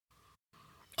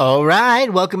All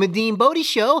right, welcome to Dean Bodie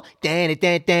Show. Dean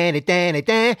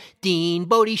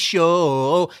Bodie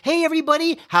Show. Hey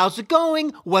everybody, how's it going?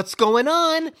 What's going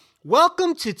on?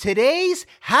 Welcome to today's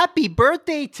Happy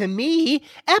Birthday to Me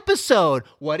episode.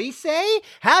 What'd he say?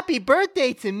 Happy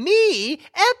Birthday to Me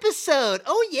episode.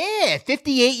 Oh yeah,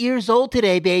 58 years old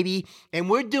today, baby. And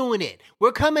we're doing it.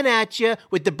 We're coming at you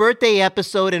with the birthday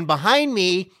episode, and behind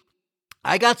me,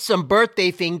 I got some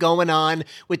birthday thing going on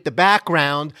with the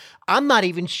background. I'm not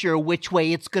even sure which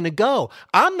way it's going to go.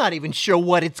 I'm not even sure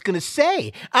what it's going to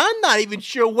say. I'm not even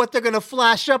sure what they're going to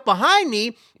flash up behind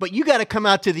me, but you got to come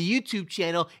out to the YouTube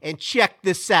channel and check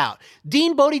this out.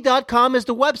 DeanBodie.com is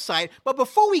the website, but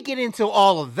before we get into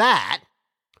all of that,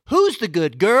 who's the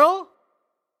good girl?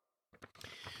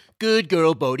 Good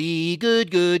girl, Bodie,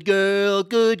 good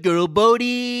girl,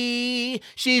 Bodie.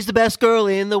 She's the best girl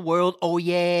in the world, oh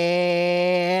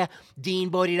yeah.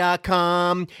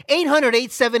 DeanBodie.com,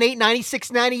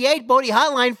 800-878-9698, Bodie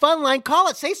Hotline, Fun Line, call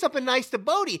it, say something nice to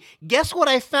Bodie. Guess what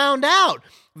I found out?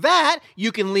 That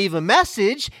you can leave a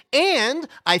message, and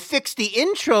I fixed the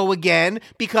intro again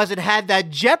because it had that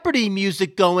Jeopardy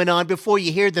music going on before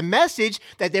you hear the message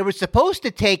that they were supposed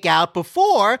to take out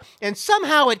before, and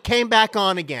somehow it came back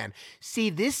on again. See,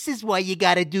 this is why you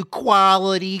got to do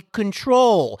quality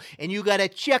control, and you got to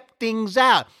check things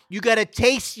out. You got to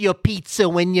taste your pizza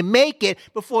when you make it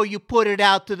before you put it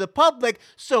out to the public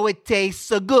so it tastes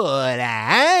so good.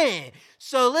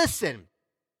 So listen.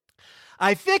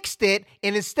 I fixed it,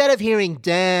 and instead of hearing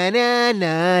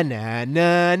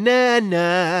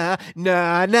da-na-na-na-na-na-na,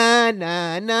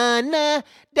 na-na-na-na-na,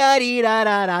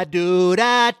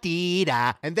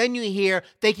 da-dee-da-da-da-do-da-dee-da, and then you hear,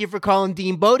 thank you for calling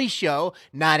Dean Bodie Show,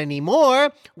 not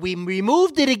anymore. We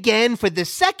removed it again for the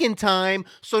second time,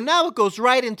 so now it goes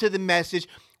right into the message.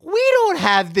 We don't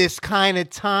have this kind of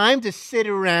time to sit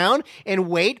around and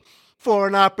wait for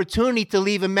an opportunity to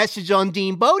leave a message on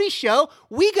Dean Bodie Show.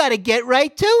 We got to get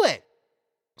right to it.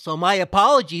 So my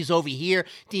apologies over here,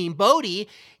 Dean Bodie.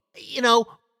 You know,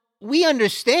 we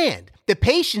understand. The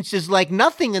patience is like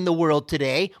nothing in the world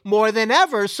today, more than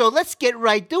ever, so let's get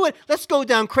right to it. Let's go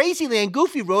down Crazyland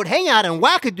Goofy Road, hang out in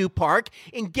Wackadoo Park,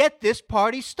 and get this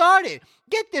party started.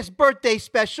 Get this birthday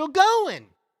special going.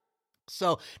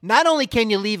 So not only can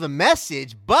you leave a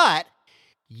message, but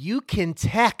you can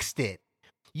text it.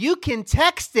 You can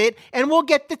text it, and we'll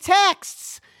get the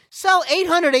texts. So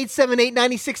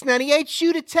 800-878-9698,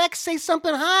 shoot a text, say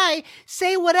something high,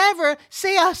 say whatever,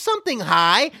 say something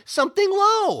high, something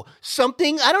low,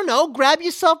 something, I don't know, grab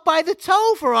yourself by the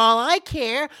toe for all I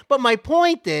care. But my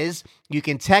point is, you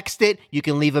can text it, you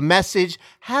can leave a message,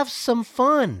 have some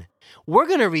fun. We're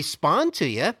going to respond to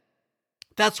you.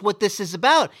 That's what this is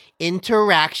about.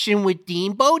 Interaction with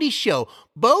Dean Bodie Show.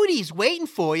 Bodie's waiting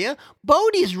for you.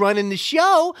 Bodie's running the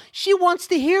show. She wants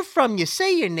to hear from you.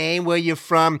 Say your name, where you're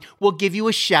from. We'll give you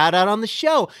a shout out on the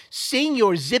show. Sing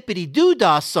your Zippity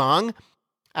Doo-Dah song.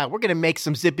 We're going to make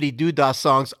some Zippity Doo-Dah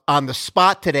songs on the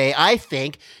spot today, I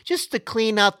think, just to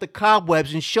clean out the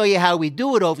cobwebs and show you how we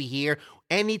do it over here.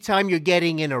 Anytime you're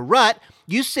getting in a rut,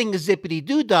 you sing a Zippity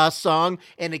Doo-Dah song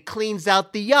and it cleans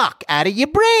out the yuck out of your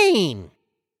brain.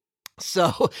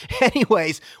 So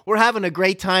anyways, we're having a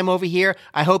great time over here.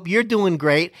 I hope you're doing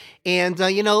great. And,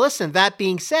 listen, that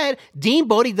being said,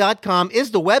 DeanBodie.com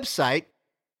is the website.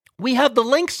 We have the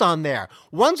links on there.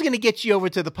 One's going to get you over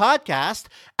to the podcast,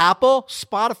 Apple,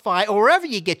 Spotify, or wherever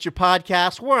you get your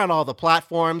podcasts. We're on all the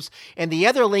platforms. And the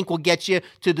other link will get you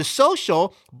to the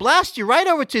social, blast you right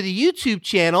over to the YouTube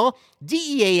channel,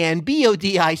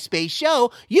 DeanBodie space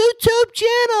show, YouTube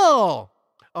channel.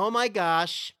 Oh my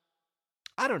gosh.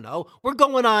 I don't know. We're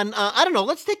going on,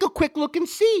 let's take a quick look and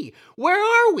see. Where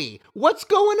are we? What's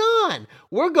going on?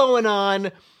 We're going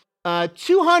on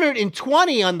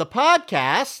 220 on the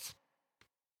podcast,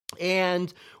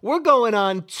 and we're going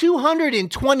on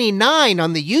 229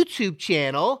 on the YouTube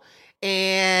channel.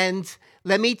 And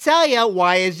let me tell you,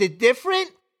 why is it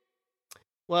different?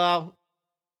 Well,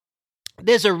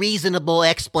 there's a reasonable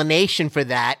explanation for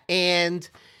that, and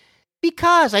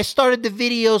because I started the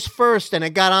videos first and I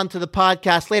got onto the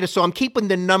podcast later, so I'm keeping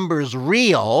the numbers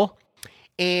real,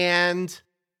 and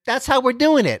that's how we're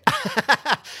doing it.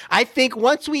 I think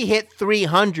once we hit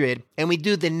 300 and we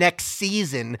do the next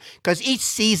season, because each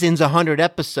season's 100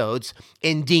 episodes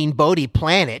in Dean Bodie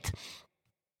Planet,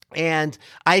 and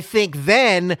I think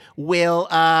then we'll,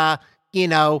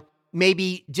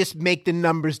 maybe just make the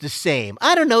numbers the same.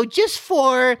 I don't know, just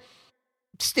for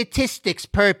statistics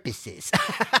purposes.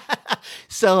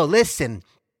 So listen,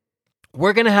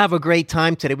 we're going to have a great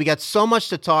time today. We got so much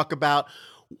to talk about.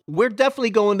 we're definitely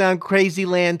going down crazy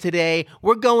land today.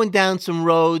 We're going down some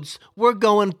roads. We're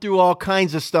going through all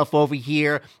kinds of stuff over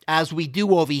here, as we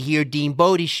do over here, Dean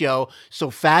Bodie Show. So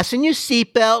fasten your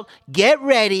seatbelt, get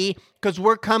ready, because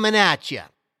we're coming at you.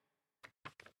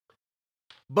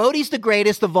 Bodie's the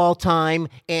greatest of all time,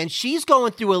 and she's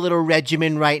going through a little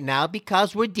regimen right now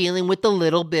because we're dealing with a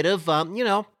little bit of,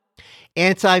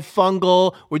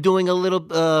 antifungal. We're doing a little,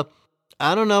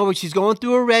 she's going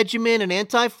through a regimen, an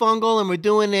antifungal, and we're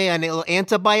doing an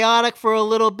antibiotic for a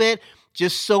little bit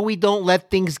just so we don't let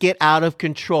things get out of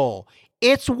control.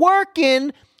 It's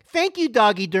working. Thank you,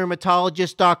 doggy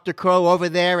dermatologist Dr. Crow over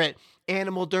there at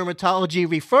Animal Dermatology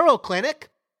Referral Clinic.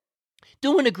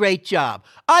 Doing a great job.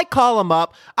 I call them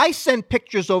up. I send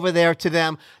pictures over there to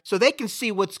them so they can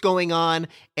see what's going on.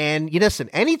 And you listen,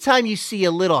 anytime you see a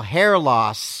little hair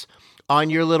loss on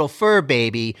your little fur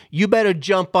baby, you better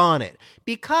jump on it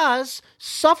because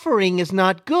suffering is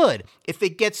not good. If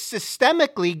it gets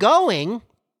systemically going,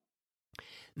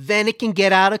 then it can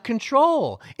get out of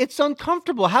control. It's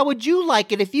uncomfortable. How would you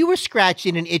like it if you were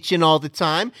scratching and itching all the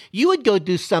time? You would go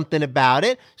do something about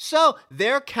it. So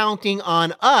they're counting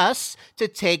on us to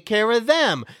take care of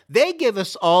them. They give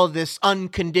us all this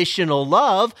unconditional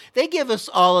love. They give us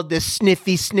all of this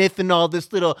sniffy sniff and all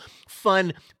this little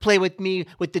fun play with me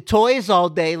with the toys all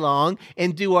day long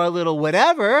and do our little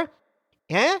whatever,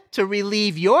 to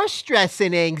relieve your stress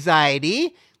and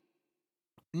anxiety.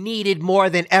 Needed more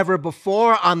than ever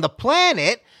before on the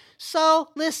planet. So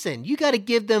listen, you got to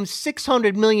give them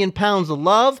 600 million pounds of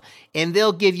love and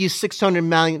they'll give you 600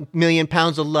 million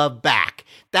pounds of love back.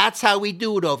 That's how we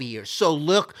do it over here. So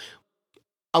look,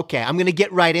 okay, I'm going to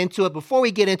get right into it. Before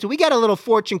we get into it, we got a little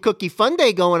fortune cookie fun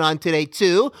day going on today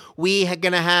too. We are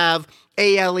going to have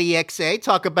Alexa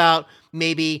talk about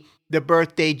maybe the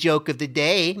birthday joke of the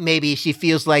day. Maybe she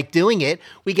feels like doing it.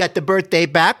 We got the birthday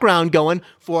background going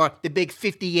for the big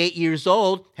 58 years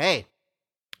old. Hey,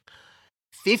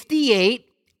 58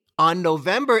 on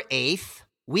November 8th.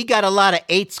 We got a lot of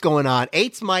eights going on.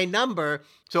 Eight's my number.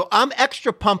 So I'm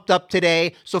extra pumped up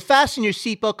today. So fasten your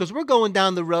seatbelt because we're going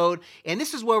down the road and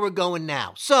this is where we're going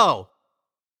now. So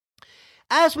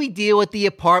as we deal with the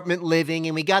apartment living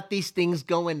and we got these things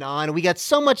going on, and we got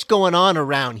so much going on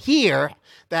around here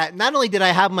that not only did I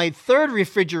have my third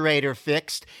refrigerator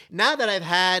fixed, now that I've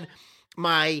had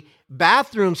my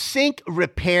bathroom sink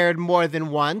repaired more than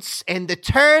once and the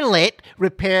toilet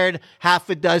repaired half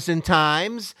a dozen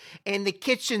times and the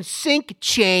kitchen sink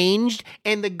changed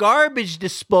and the garbage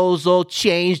disposal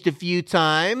changed a few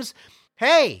times,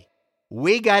 hey,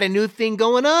 we got a new thing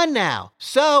going on now.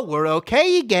 So we're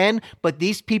okay again, but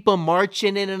these people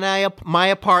marching in and my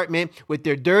apartment with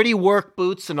their dirty work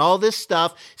boots and all this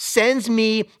stuff sends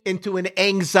me into an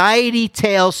anxiety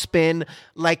tailspin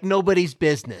like nobody's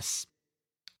business.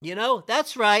 You know,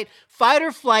 that's right. Fight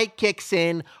or flight kicks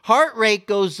in, heart rate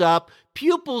goes up,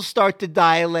 pupils start to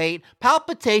dilate,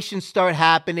 palpitations start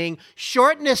happening,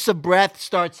 shortness of breath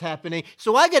starts happening.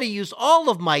 So I got to use all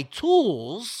of my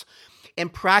tools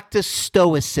and practice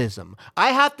stoicism.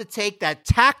 I have to take that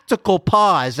tactical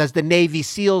pause, as the Navy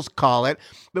SEALs call it,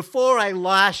 before I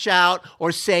lash out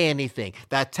or say anything.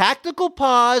 That tactical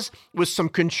pause with some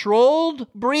controlled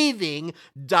breathing,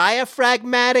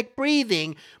 diaphragmatic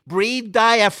breathing, breathe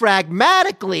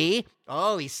diaphragmatically.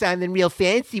 Oh, he's sounding real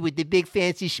fancy with the big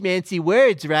fancy schmancy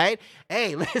words, right?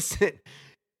 Hey, listen.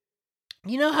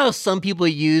 You know how some people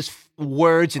use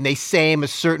words and they say them a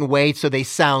certain way so they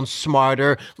sound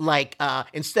smarter? Like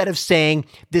instead of saying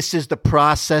this is the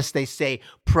process, they say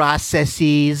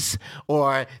processes,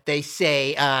 or they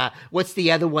say, what's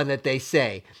the other one that they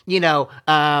say? You know,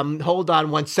 hold on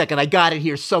one second. I got it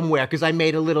here somewhere because I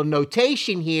made a little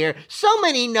notation here. So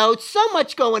many notes, so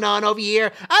much going on over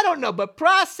here. I don't know, but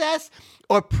process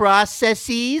or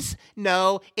processes?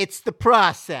 No, it's the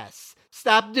process.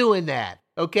 Stop doing that.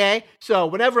 Okay, so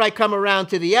whenever I come around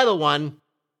to the other one,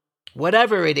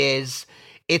 whatever it is,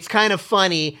 it's kind of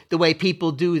funny the way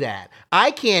people do that.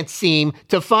 I can't seem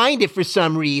to find it for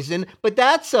some reason, but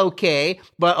that's okay.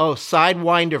 But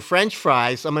Sidewinder French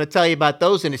fries, I'm going to tell you about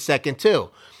those in a second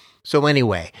too. So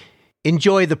anyway,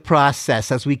 enjoy the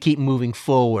process as we keep moving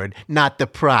forward, not the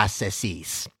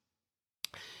processes.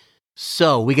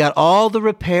 So we got all the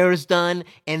repairs done,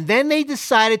 and then they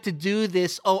decided to do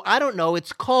this,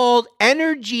 it's called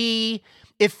Energy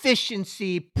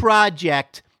Efficiency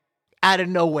Project. Out of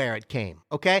nowhere it came,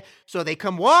 okay? So they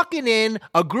come walking in,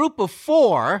 a group of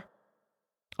 4,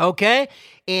 Okay?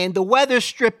 And the weather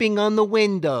stripping on the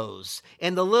windows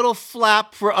and the little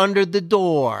flap for under the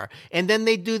door. And then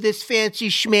they do this fancy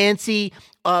schmancy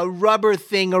rubber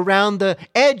thing around the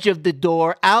edge of the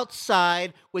door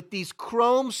outside with these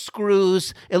chrome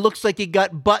screws. It looks like you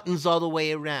got buttons all the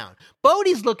way around.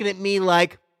 Bodhi's looking at me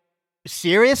like,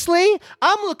 seriously?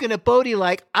 I'm looking at Bodhi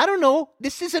like, I don't know,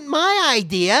 this isn't my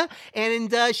idea.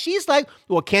 And she's like,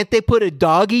 well, can't they put a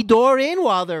doggy door in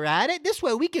while they're at it? This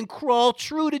way we can crawl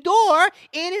through the door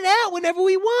in and out whenever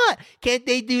we want. Can't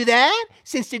they do that?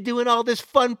 Since they're doing all this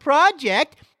fun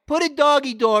project, put a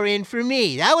doggy door in for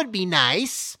me. That would be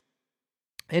nice.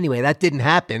 Anyway, that didn't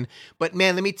happen. But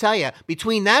man, let me tell you,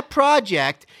 between that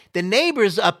project, the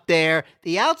neighbors up there,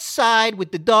 the outside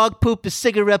with the dog poop, the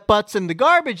cigarette butts, and the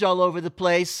garbage all over the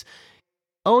place,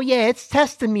 oh yeah, it's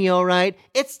testing me, all right.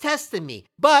 It's testing me.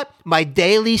 But my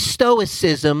daily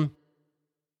stoicism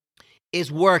is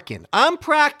working. I'm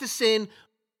practicing,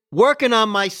 working on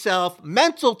myself,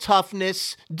 mental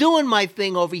toughness, doing my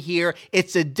thing over here.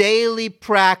 It's a daily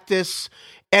practice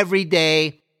every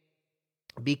day.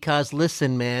 Because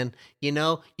listen, man, you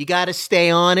got to stay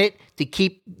on it to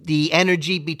keep the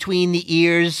energy between the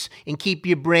ears and keep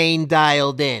your brain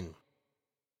dialed in.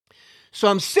 So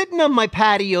I'm sitting on my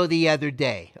patio the other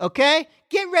day, okay?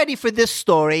 Get ready for this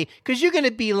story because you're going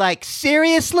to be like,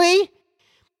 seriously?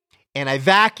 And I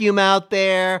vacuum out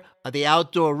there, the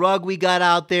outdoor rug we got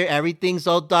out there, everything's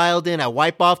all dialed in. I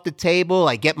wipe off the table,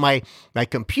 I get my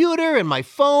computer and my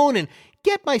phone and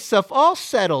get myself all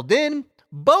settled in.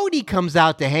 Bodhi comes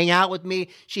out to hang out with me.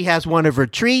 She has one of her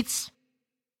treats,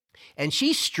 and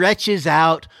she stretches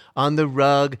out on the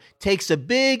rug, takes a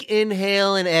big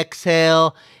inhale and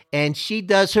exhale, and she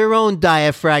does her own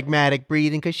diaphragmatic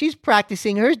breathing because she's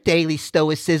practicing her daily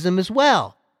stoicism as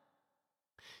well.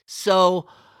 So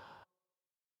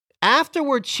after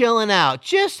we're chilling out,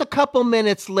 just a couple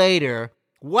minutes later,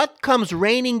 what comes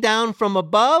raining down from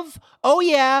above? Oh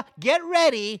yeah, get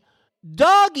ready.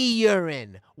 Doggy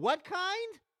urine. What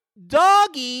kind?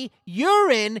 Doggy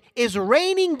urine is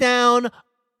raining down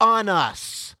on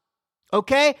us.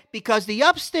 Okay? Because the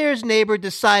upstairs neighbor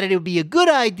decided it would be a good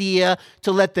idea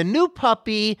to let the new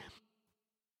puppy,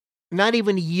 not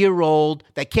even a year old,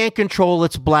 that can't control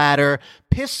its bladder,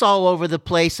 piss all over the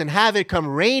place and have it come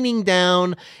raining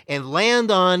down and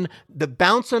land on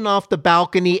bouncing off the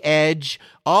balcony edge,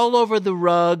 all over the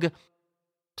rug,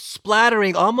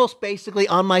 splattering almost basically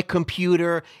on my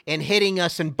computer and hitting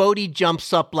us, and Bodhi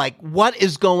jumps up like, what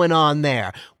is going on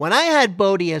there? When I had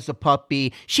Bodhi as a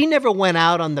puppy, she never went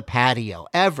out on the patio,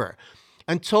 ever,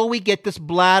 until we get this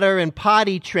bladder and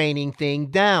potty training thing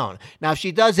down. Now, if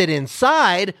she does it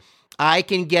inside, I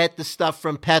can get the stuff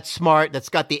from PetSmart that's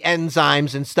got the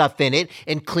enzymes and stuff in it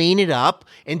and clean it up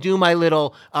and do my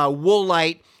little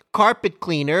Woolite carpet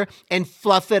cleaner and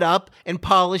fluff it up and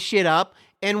polish it up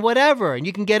and whatever, and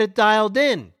you can get it dialed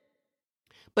in.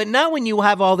 But now when you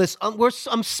have all this,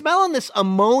 I'm smelling this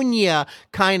ammonia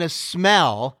kind of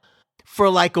smell for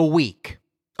like a week,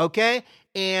 okay?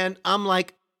 And I'm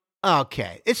like,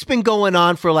 okay, it's been going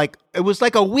on for it was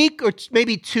like a week or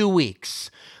maybe 2 weeks.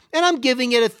 And I'm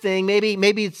giving it a thing.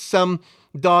 Maybe it's some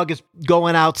dog is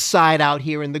going outside out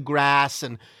here in the grass,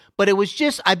 but it was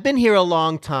just, I've been here a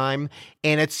long time,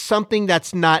 and it's something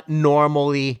that's not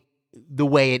normally the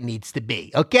way it needs to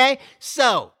be, okay?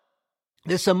 So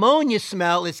this ammonia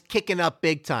smell is kicking up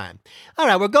big time. All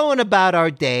right, we're going about our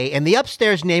day, and the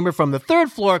upstairs neighbor from the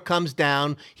third floor comes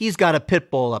down. He's got a pit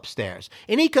bull upstairs.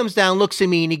 And he comes down, looks at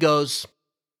me, and he goes,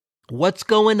 what's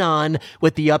going on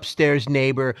with the upstairs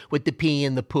neighbor with the pee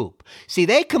and the poop? See,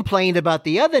 they complained about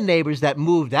the other neighbors that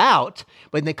moved out,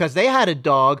 but because they had a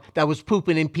dog that was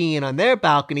pooping and peeing on their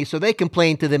balcony, so they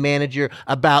complained to the manager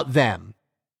about them.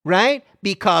 Right?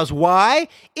 Because why?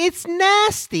 It's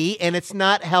nasty and it's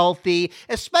not healthy,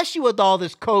 especially with all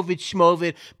this COVID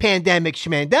schmovid pandemic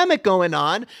schmandemic going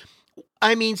on.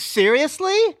 I mean,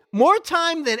 seriously? More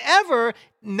time than ever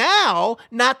now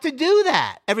not to do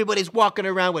that. Everybody's walking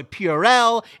around with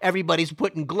Purell. Everybody's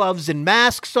putting gloves and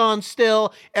masks on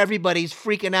still. Everybody's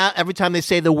freaking out every time they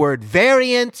say the word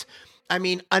variant. I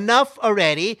mean, enough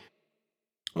already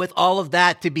with all of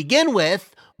that to begin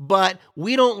with. But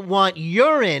we don't want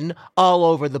urine all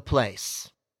over the place.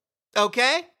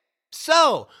 Okay?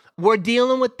 So we're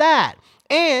dealing with that.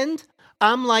 And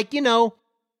I'm like,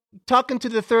 talking to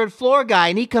the third floor guy,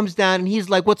 and he comes down and he's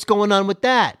like, what's going on with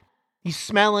that? He's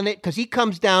smelling it because he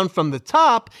comes down from the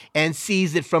top and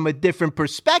sees it from a different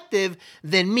perspective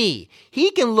than me.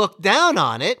 He can look down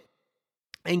on it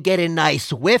and get a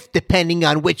nice whiff depending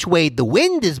on which way the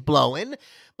wind is blowing.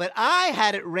 but I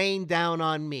had it rain down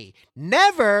on me.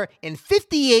 Never in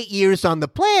 58 years on the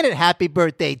planet, happy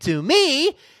birthday to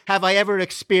me, have I ever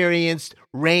experienced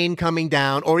rain coming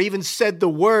down or even said the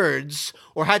words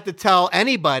or had to tell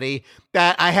anybody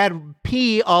that I had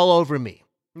pee all over me.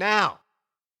 Now,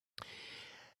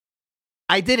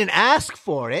 I didn't ask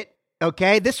for it,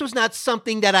 okay? This was not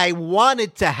something that I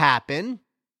wanted to happen.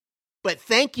 But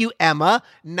thank you, Emma,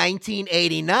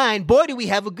 1989. Boy, did we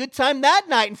have a good time that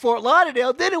night in Fort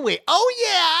Lauderdale, didn't we? Oh,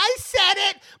 yeah, I said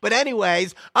it. But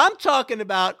anyways, I'm talking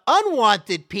about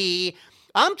unwanted pee.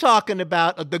 I'm talking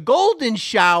about the golden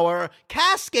shower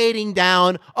cascading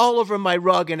down all over my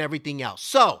rug and everything else.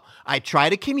 So I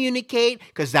try to communicate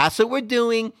because that's what we're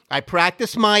doing. I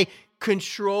practice my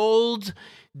controlled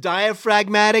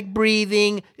diaphragmatic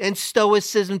breathing and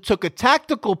stoicism, took a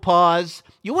tactical pause.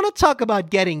 You want to talk about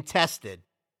getting tested?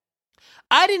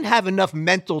 I didn't have enough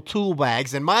mental tool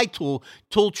bags and my tool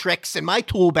tricks in my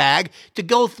tool bag to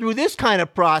go through this kind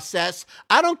of process.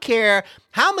 I don't care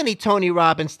how many Tony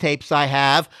Robbins tapes I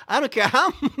have. I don't care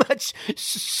how much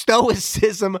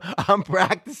stoicism I'm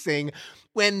practicing.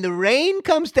 When the rain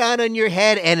comes down on your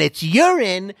head and it's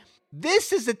urine,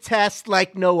 this is a test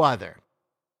like no other.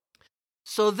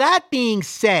 So that being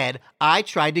said, I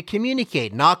tried to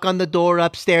communicate, knock on the door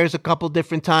upstairs a couple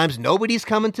different times. Nobody's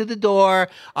coming to the door.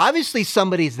 Obviously,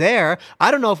 somebody's there. I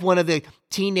don't know if one of the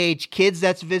teenage kids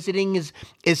that's visiting is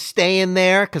staying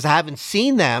there because I haven't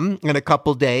seen them in a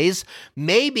couple days.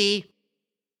 Maybe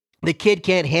the kid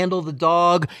can't handle the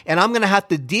dog, and I'm going to have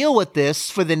to deal with this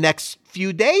for the next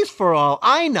few days for all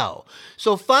I know.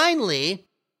 So finally,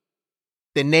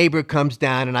 the neighbor comes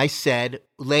down and I said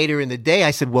later in the day,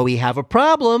 I said, well, we have a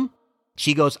problem.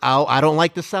 She goes, oh, I don't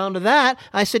like the sound of that.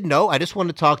 I said, no, I just want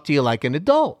to talk to you like an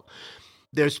adult.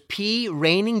 There's pee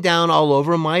raining down all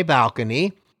over my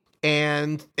balcony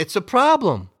and it's a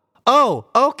problem. Oh,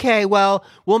 okay, well,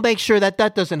 we'll make sure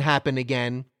that doesn't happen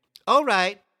again. All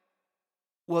right.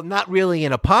 Well, not really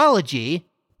an apology,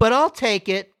 but I'll take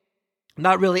it.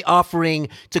 Not really offering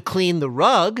to clean the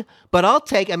rug, but I'll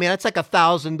take, it's like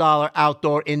 $1,000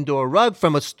 outdoor indoor rug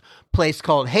from a place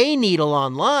called Hay Needle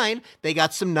online. They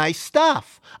got some nice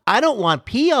stuff. I don't want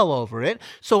pee all over it.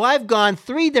 So I've gone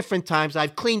 3 different times.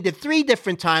 I've cleaned it 3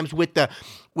 different times with the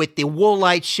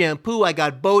Woolite shampoo. I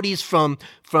got Bodhi's from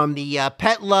the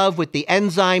Pet Love with the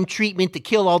enzyme treatment to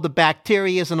kill all the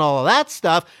bacteria and all of that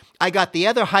stuff. I got the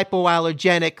other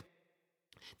hypoallergenic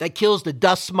that kills the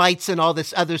dust mites and all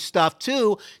this other stuff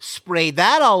too. Spray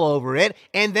that all over it.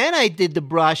 And then I did the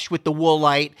brush with the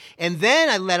Woolite. And then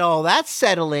I let all that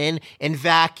settle in and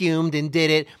vacuumed and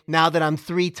did it. Now that I'm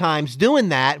 3 times doing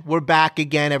that, we're back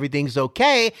again. Everything's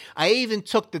okay. I even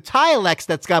took the Tilex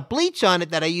that's got bleach on it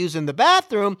that I use in the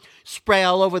bathroom, spray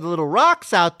all over the little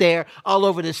rocks out there, all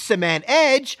over the cement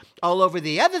edge, all over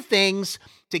the other things,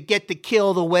 to get to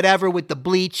kill the whatever with the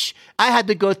bleach. I had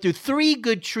to go through 3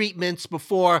 good treatments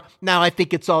before now I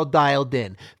think it's all dialed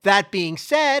in. That being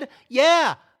said,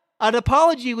 yeah, an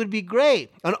apology would be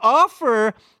great. An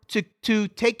offer to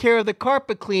take care of the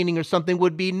carpet cleaning or something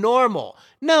would be normal.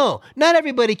 No, not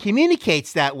everybody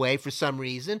communicates that way for some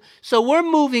reason. So we're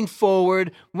moving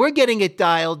forward. We're getting it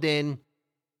dialed in.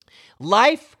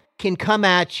 Life can come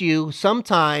at you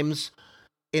sometimes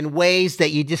in ways that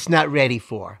you're just not ready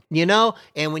for,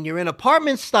 And when you're in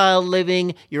apartment style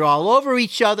living, you're all over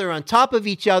each other, on top of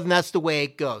each other, and that's the way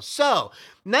it goes. So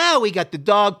now we got the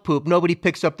dog poop. Nobody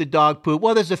picks up the dog poop.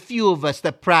 Well, there's a few of us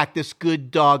that practice good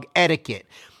dog etiquette.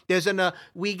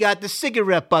 We got the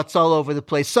cigarette butts all over the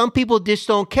place. Some people just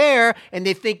don't care, and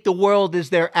they think the world is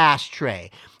their ashtray.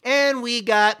 And we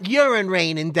got urine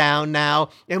raining down now.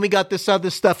 And we got this other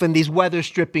stuff and these weather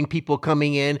stripping people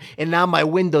coming in. And now my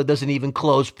window doesn't even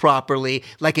close properly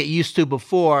like it used to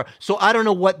before. So I don't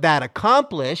know what that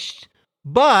accomplished.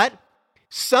 But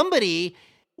somebody,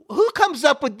 who comes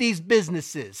up with these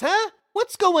businesses, huh?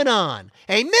 What's going on?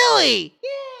 Hey, Millie!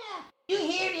 Yeah, you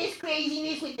hear this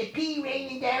craziness with the pee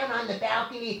raining down on the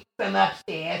balcony from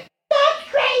upstairs? That's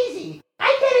crazy!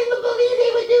 I can't even believe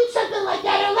they would do something like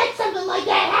that or let something like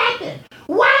that happen.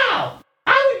 Wow!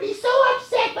 I would be so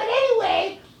upset, but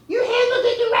anyway, you handled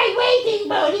it the right way, Dean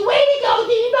Bodie. Way to go,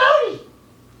 Dean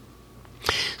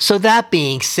Bodie! So that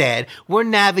being said, we're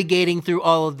navigating through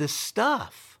all of this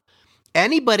stuff.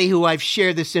 Anybody who I've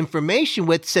shared this information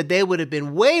with said they would have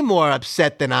been way more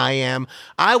upset than I am.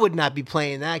 I would not be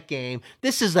playing that game.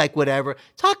 This is like whatever.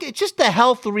 Just the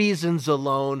health reasons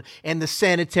alone and the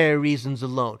sanitary reasons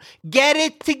alone. Get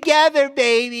it together,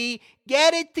 baby.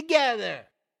 Get it together.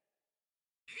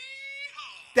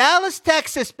 Yeehaw. Dallas,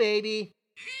 Texas, baby.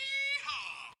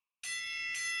 Yeehaw.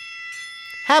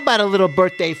 How about a little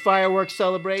birthday fireworks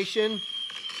celebration?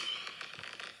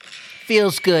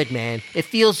 feels good, man. It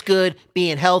feels good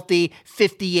being healthy,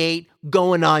 58,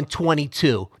 going on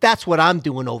 22. That's what I'm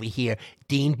doing over here.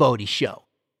 Dean Bodie Show.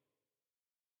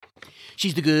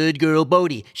 She's the good girl,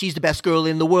 Bodie. She's the best girl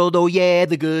in the world. Oh, yeah,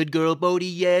 the good girl, Bodie.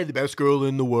 Yeah, the best girl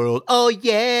in the world. Oh,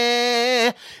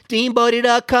 yeah.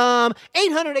 DeanBodie.com.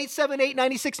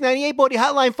 800-878-9698. Bodie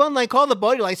Hotline, Fun Line. Call the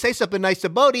Bodie line. Say something nice to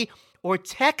Bodie. Or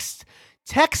text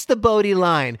the Bodie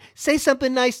line. Say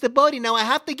something nice to Bodie. Now, I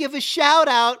have to give a shout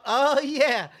out. Oh,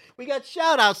 yeah. We got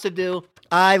shout outs to do.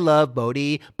 I love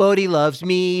Bodie. Bodie loves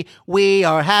me. We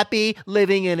are happy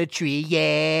living in a tree.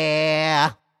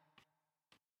 Yeah.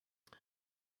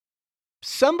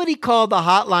 Somebody called the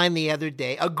hotline the other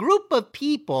day. A group of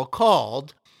people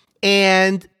called,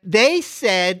 and they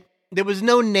said, there was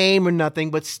no name or nothing,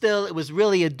 but still, it was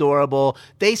really adorable.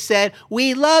 They said,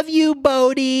 "We love you,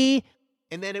 Bodie."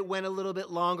 And then it went a little bit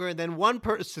longer, and then one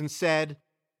person said,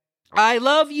 "I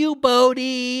love you,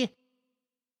 Bodie."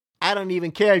 I don't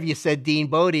even care if you said Dean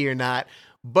Bodie or not.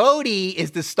 Bodie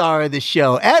is the star of the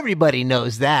show. Everybody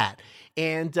knows that.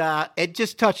 And it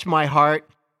just touched my heart.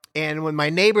 And when my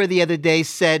neighbor the other day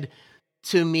said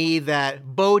to me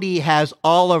that Bodie has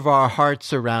all of our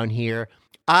hearts around here,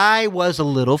 I was a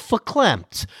little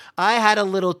verklempt. I had a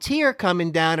little tear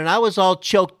coming down, and I was all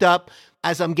choked up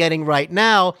as I'm getting right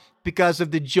now because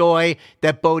of the joy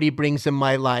that Bodie brings in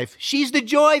my life. She's the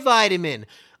joy vitamin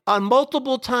on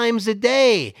multiple times a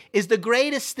day, is the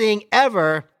greatest thing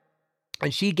ever.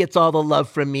 And she gets all the love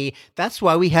from me. That's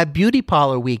why we have Beauty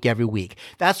Parlor Week every week.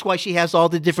 That's why she has all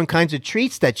the different kinds of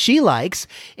treats that she likes.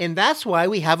 And that's why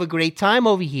we have a great time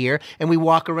over here. And we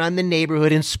walk around the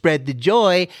neighborhood and spread the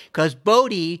joy. Because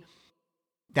Bodie,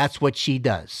 that's what she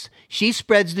does. She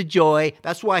spreads the joy.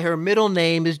 That's why her middle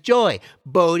name is Joy.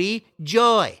 Bodie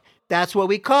Joy. That's what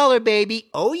we call her, baby.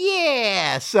 Oh,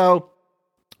 yeah. So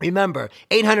remember,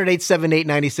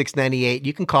 800-878-9698.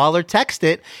 You can call or text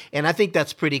it. And I think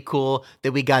that's pretty cool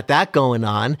that we got that going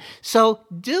on. So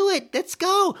do it. Let's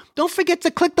go. Don't forget to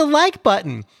click the like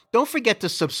button. Don't forget to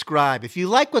subscribe. If you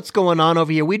like what's going on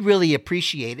over here, we'd really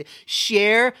appreciate it.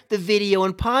 Share the video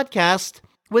and podcast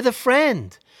with a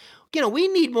friend. You know, we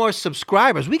need more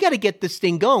subscribers. We got to get this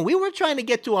thing going. We were trying to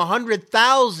get to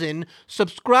 100,000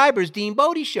 subscribers, Dean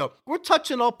Bodie Show. We're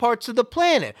touching all parts of the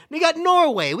planet. We got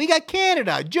Norway. We got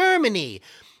Canada, Germany,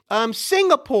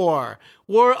 Singapore.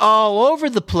 We're all over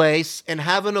the place and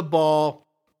having a ball,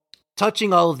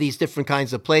 touching all of these different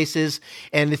kinds of places.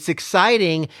 And it's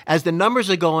exciting as the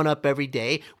numbers are going up every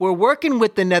day. We're working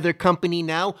with another company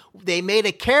now. They made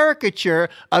a caricature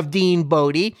of Dean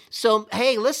Bodie. So,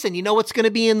 hey, listen, you know what's going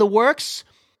to be in the works?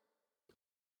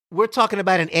 We're talking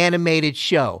about an animated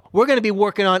show. We're going to be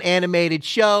working on animated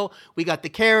show. We got the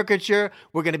caricature.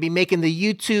 We're going to be making the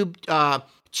YouTube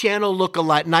channel look a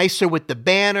lot nicer with the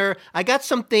banner. I got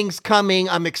some things coming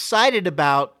I'm excited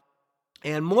about.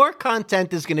 And more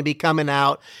content is going to be coming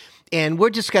out, and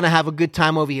we're just going to have a good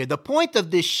time over here. The point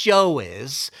of this show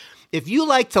is, if you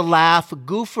like to laugh,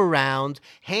 goof around,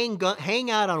 hang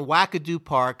out on Wackadoo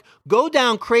Park, go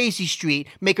down Crazy Street,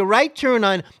 make a right turn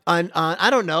on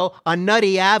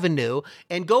Nutty Avenue,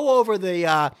 and go over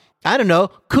the,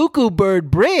 Cuckoo Bird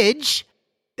Bridge,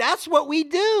 that's what we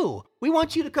do. We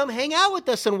want you to come hang out with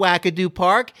us in Wackadoo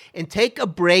Park and take a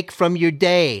break from your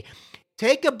day.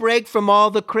 Take a break from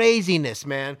all the craziness,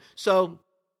 man. So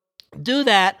do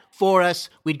that for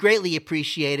us. We'd greatly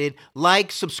appreciate it.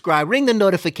 Like, subscribe, ring the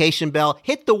notification bell,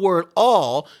 hit the word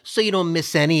all so you don't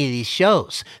miss any of these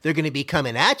shows. They're going to be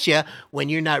coming at you when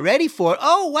you're not ready for it.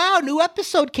 Oh, wow, new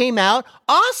episode came out.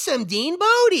 Awesome, Dean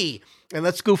Bodie. And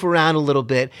let's goof around a little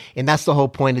bit. And that's the whole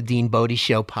point of Dean Bodie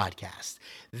Show podcast.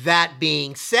 That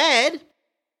being said,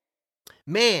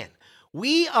 man,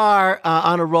 we are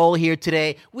on a roll here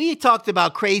today. We talked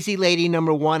about Crazy Lady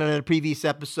number 1 on a previous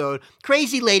episode,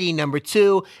 Crazy Lady number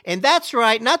 2, and that's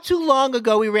right, not too long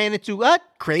ago we ran into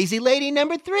Crazy Lady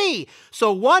number 3.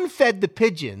 So one fed the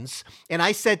pigeons, and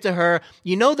I said to her,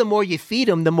 you know, the more you feed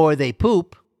them, the more they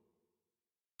poop.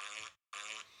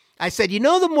 I said, you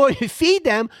know, the more you feed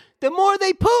them, the more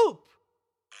they poop.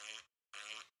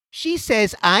 She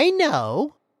says, I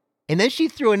know. And then she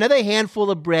threw another handful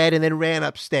of bread and then ran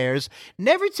upstairs,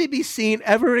 never to be seen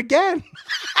ever again.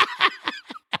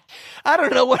 I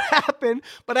don't know what happened,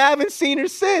 but I haven't seen her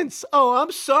since. Oh,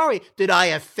 I'm sorry. Did I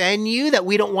offend you that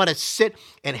we don't want to sit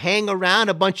and hang around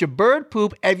a bunch of bird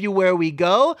poop everywhere we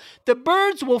go? The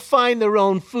birds will find their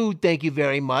own food, thank you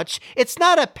very much. It's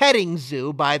not a petting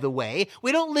zoo, by the way.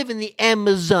 We don't live in the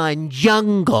Amazon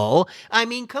jungle. I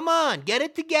mean, come on, get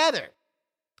it together.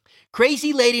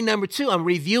 Crazy Lady number 2, I'm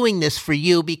reviewing this for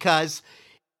you because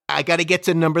I got to get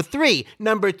to number 3.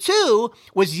 Number 2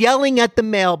 was yelling at the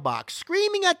mailbox,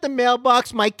 screaming at the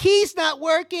mailbox, my key's not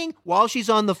working, while she's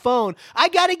on the phone. I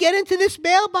got to get into this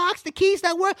mailbox. The key's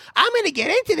not working. I'm going to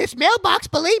get into this mailbox,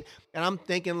 believe. And I'm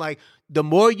thinking, like, the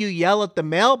more you yell at the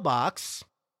mailbox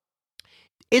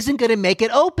isn't going to make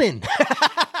it open.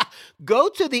 Go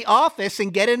to the office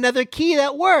and get another key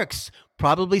that works.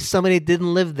 Probably somebody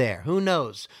didn't live there. Who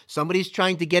knows? Somebody's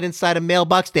trying to get inside a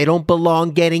mailbox they don't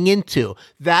belong getting into.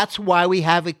 That's why we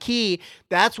have a key.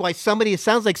 That's why it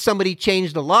sounds like somebody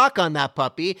changed the lock on that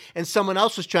puppy and someone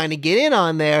else was trying to get in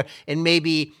on there and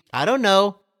maybe, I don't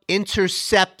know,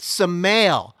 intercept some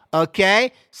mail.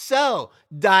 Okay? So,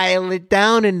 dial it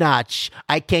down a notch.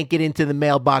 I can't get into the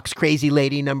mailbox, crazy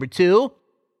lady number 2.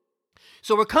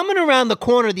 So we're coming around the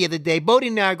corner the other day. Bodie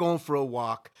and I are going for a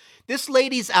walk. This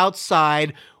lady's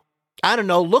outside, I don't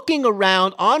know, looking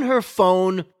around on her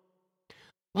phone,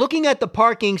 looking at the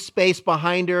parking space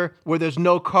behind her where there's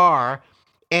no car,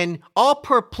 and all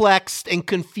perplexed and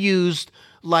confused,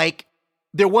 like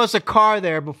there was a car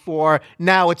there before,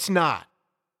 now it's not.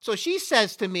 So she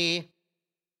says to me,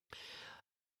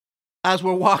 as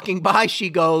we're walking by, she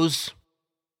goes,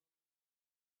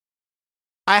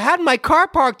 I had my car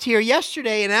parked here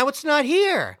yesterday and now it's not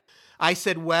here. I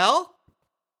said, well,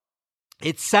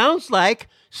 it sounds like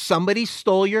somebody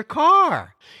stole your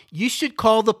car. You should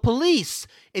call the police.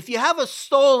 If you have a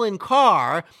stolen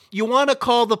car, you want to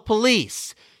call the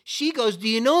police. She goes, do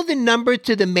you know the number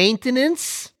to the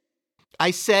maintenance?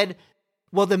 I said,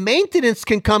 well, the maintenance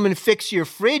can come and fix your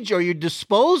fridge or your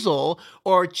disposal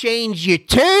or change your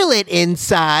toilet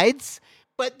insides,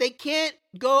 but they can't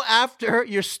go after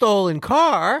your stolen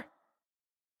car.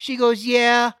 She goes,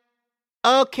 yeah,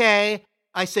 okay.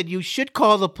 I said, you should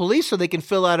call the police so they can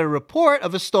fill out a report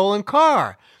of a stolen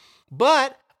car.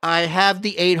 But I have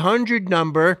the 800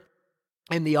 number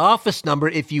and the office number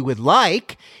if you would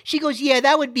like. She goes, yeah,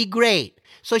 that would be great.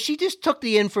 So she just took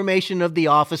the information of the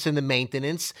office and the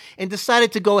maintenance and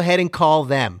decided to go ahead and call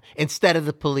them instead of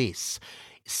the police.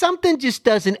 Something just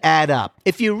doesn't add up.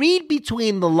 If you read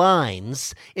between the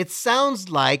lines, it sounds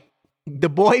like the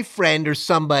boyfriend or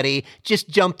somebody just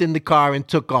jumped in the car and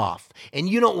took off. And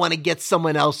you don't want to get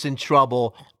someone else in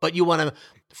trouble, but you want to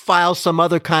file some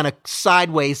other kind of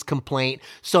sideways complaint.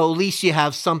 So at least you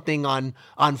have something on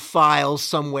file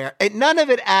somewhere. And none of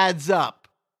it adds up.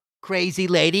 Crazy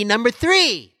lady number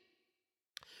 3.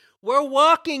 We're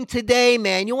walking today,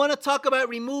 man. You want to talk about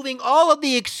removing all of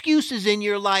the excuses in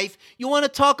your life. You want to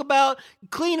talk about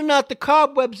cleaning out the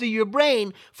cobwebs of your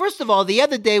brain. First of all, the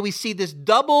other day we see this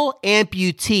double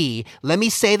amputee. Let me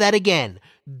say that again.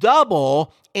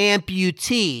 Double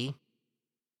amputee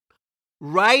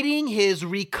riding his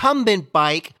recumbent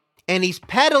bike, and he's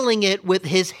pedaling it with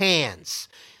his hands.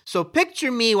 So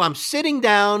picture me while I'm sitting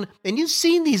down, and you've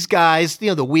seen these guys,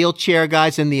 the wheelchair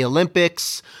guys in the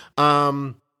Olympics,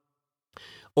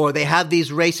 or they have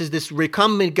these races, this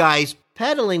recumbent guy's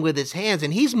pedaling with his hands,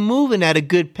 and he's moving at a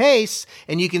good pace,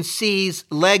 and you can see his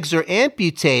legs are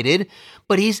amputated,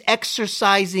 but he's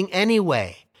exercising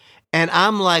anyway. And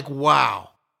I'm like, wow,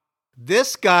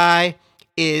 this guy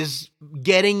is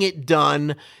getting it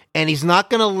done, and he's not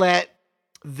going to let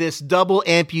this double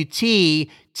amputee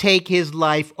take his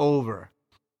life over.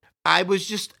 I was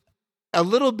just a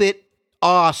little bit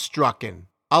awe-stricken,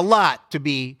 a lot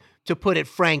to put it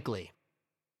frankly.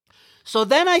 So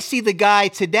then I see the guy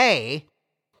today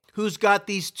who's got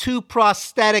these 2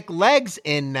 prosthetic legs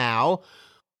in now,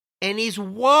 and he's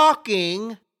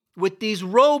walking with these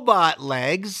robot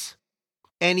legs,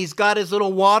 and he's got his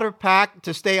little water pack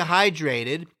to stay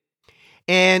hydrated,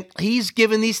 and he's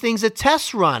giving these things a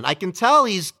test run. I can tell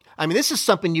this is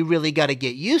something you really got to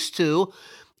get used to,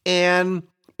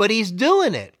 but he's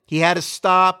doing it. He had to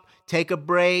stop, take a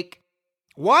break.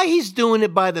 Why he's doing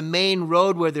it by the main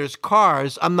road where there's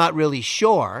cars, I'm not really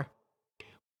sure.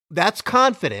 That's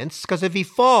confidence, because if he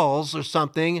falls or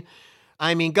something,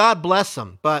 God bless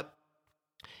him. But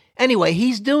anyway,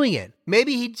 he's doing it.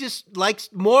 Maybe he just likes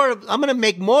more. I'm going to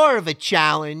make more of a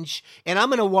challenge, and I'm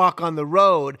going to walk on the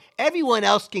road. Everyone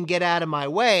else can get out of my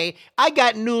way. I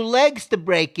got new legs to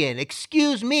break in.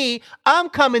 Excuse me, I'm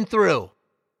coming through.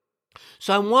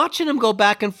 So I'm watching him go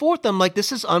back and forth. I'm like,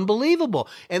 this is unbelievable.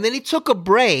 And then he took a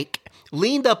break,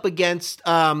 leaned up against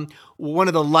one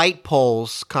of the light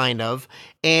poles, kind of.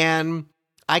 And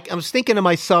I was thinking to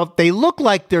myself, they look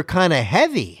like they're kind of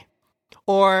heavy.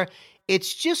 Or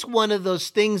it's just one of those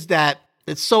things that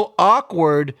it's so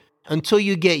awkward until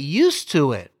you get used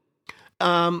to it.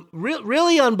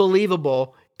 Really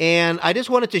unbelievable. And I just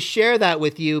wanted to share that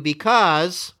with you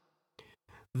because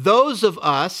those of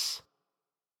us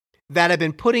that have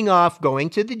been putting off going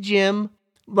to the gym,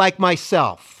 like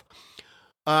myself.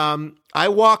 I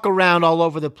walk around all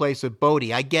over the place with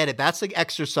Bodhi. I get it. That's like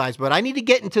exercise, but I need to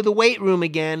get into the weight room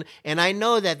again. And I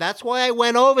know that. That's why I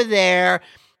went over there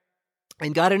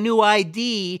and got a new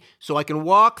ID so I can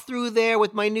walk through there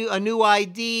with a new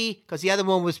ID, because the other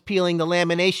one was peeling, the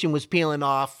lamination was peeling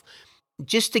off,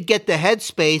 just to get the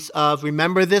headspace of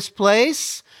remember this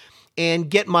place and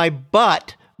get my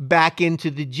butt back into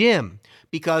the gym.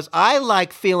 Because I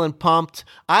like feeling pumped.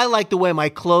 I like the way my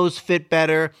clothes fit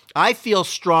better. I feel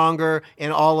stronger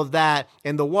and all of that.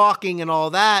 And the walking and all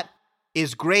that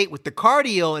is great with the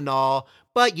cardio and all,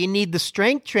 but you need the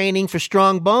strength training for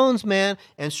strong bones, man,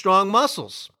 and strong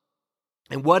muscles.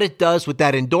 And what it does with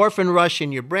that endorphin rush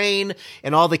in your brain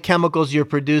and all the chemicals you're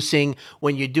producing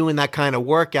when you're doing that kind of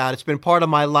workout. It's been part of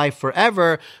my life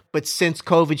forever, but since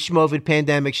COVID, schmovid,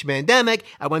 pandemic, schmandemic,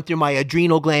 I went through my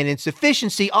adrenal gland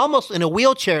insufficiency, almost in a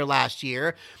wheelchair last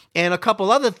year, and a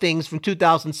couple other things from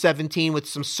 2017 with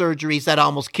some surgeries that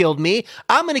almost killed me.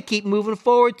 I'm going to keep moving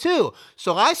forward too.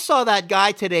 So I saw that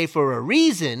guy today for a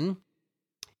reason,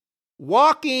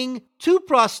 walking 2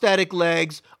 prosthetic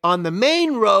legs on the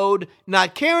main road,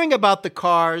 not caring about the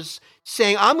cars,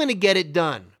 saying, I'm going to get it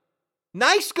done.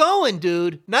 Nice going,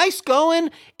 dude. Nice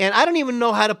going. And I don't even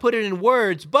know how to put it in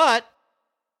words, but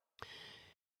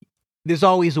there's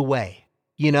always a way,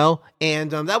 you know? And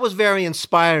that was very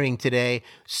inspiring today,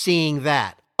 seeing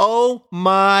that. Oh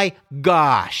my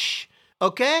gosh.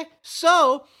 Okay?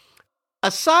 So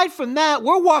aside from that,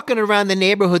 we're walking around the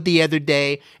neighborhood the other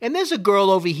day, and there's a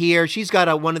girl over here. She's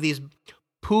got one of these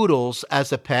poodles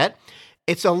as a pet.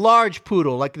 It's a large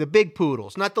poodle, like the big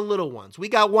poodles, not the little ones. We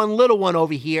got one little one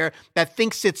over here that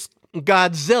thinks it's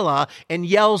Godzilla and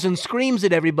yells and screams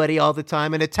at everybody all the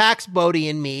time and attacks Bodhi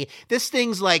and me. This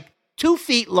thing's like 2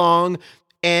 feet long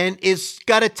and is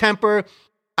got a temper.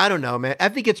 I don't know, man. I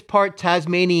think it's part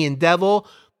Tasmanian devil,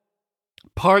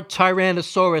 part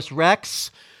Tyrannosaurus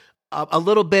Rex, a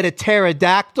little bit of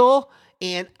pterodactyl,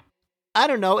 and I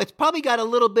don't know, it's probably got a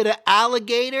little bit of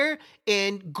alligator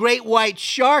and great white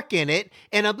shark in it,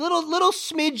 and a little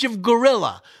smidge of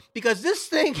gorilla. Because this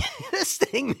thing,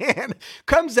 man,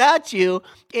 comes at you,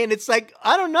 and it's like,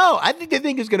 I don't know, I think the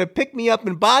thing is going to pick me up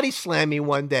and body slam me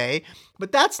one day,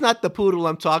 but that's not the poodle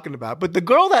I'm talking about. But the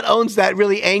girl that owns that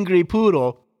really angry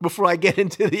poodle, before I get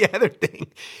into the other thing,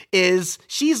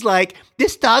 she's like,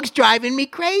 this dog's driving me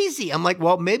crazy. I'm like,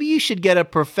 well, maybe you should get a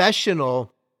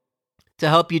professional to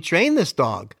help you train this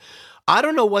dog. I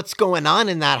don't know what's going on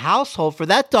in that household for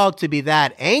that dog to be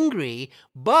that angry,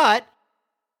 but,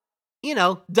 you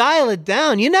know, dial it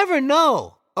down. You never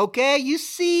know, okay? You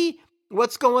see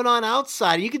what's going on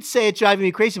outside. You could say it's driving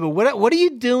me crazy, but what are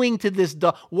you doing to this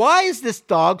dog? Why is this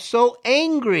dog so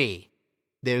angry?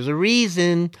 There's a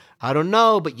reason. I don't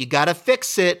know, but you got to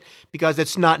fix it because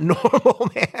it's not normal,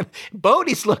 man.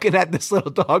 Bodhi's looking at this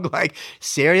little dog like,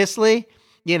 seriously?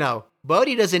 You know,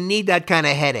 Bodhi doesn't need that kind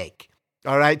of headache.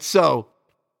 All right, so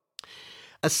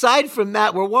aside from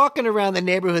that, we're walking around the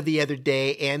neighborhood the other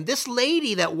day, and this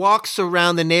lady that walks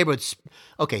around the neighborhood,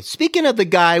 okay, speaking of the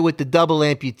guy with the double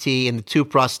amputee and the 2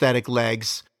 prosthetic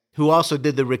legs, who also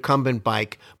did the recumbent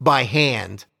bike by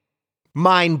hand,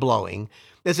 mind-blowing.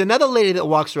 There's another lady that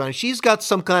walks around. She's got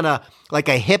some kind of like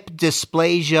a hip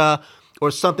dysplasia or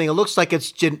something. It looks like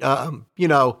it's, genetic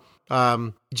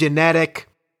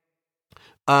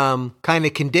kind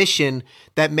of condition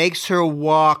that makes her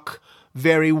walk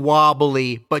very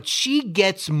wobbly, but she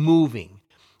gets moving.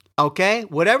 Okay?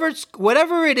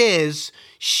 Whatever it is,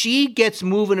 she gets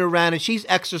moving around and she's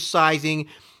exercising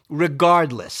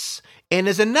regardless. And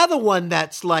there's another one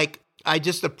that's like, I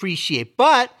just appreciate,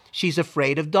 but she's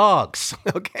afraid of dogs.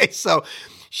 Okay, so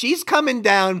she's coming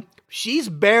down, she's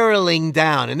barreling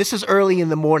down, and this is early in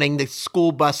the morning. The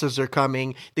school buses are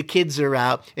coming, the kids are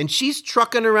out, and she's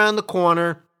trucking around the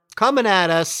corner, coming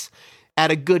at us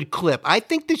at a good clip. I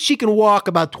think that she can walk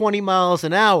about 20 miles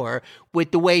an hour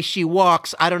with the way she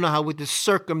walks. I don't know how with the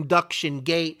circumduction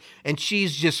gait, and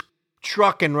she's just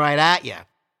trucking right at you.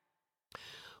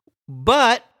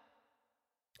 But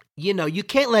you know, you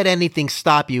can't let anything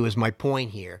stop you is my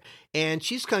point here. And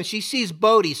she sees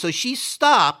Bodhi, so she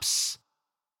stops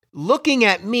looking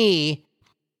at me,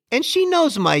 and she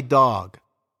knows my dog.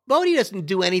 Bodhi doesn't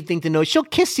do anything to know. She'll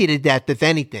kiss you to death, if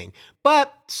anything.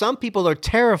 But some people are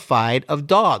terrified of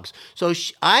dogs. So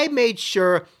I made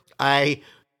sure I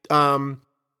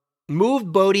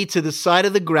moved Bodhi to the side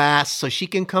of the grass so she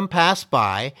can come pass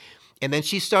by. And then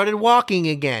she started walking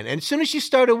again. And as soon as she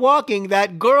started walking,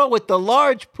 that girl with the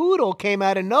large poodle came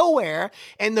out of nowhere,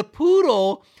 and the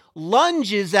poodle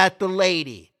lunges at the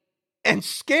lady and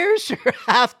scares her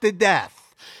half to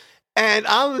death. And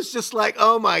I was just like,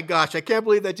 oh my gosh, I can't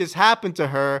believe that just happened to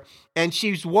her. And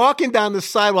she's walking down the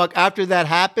sidewalk after that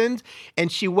happened. And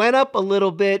she went up a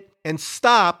little bit and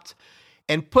stopped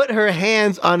and put her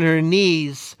hands on her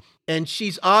knees. And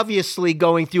she's obviously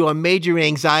going through a major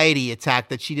anxiety attack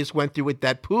that she just went through with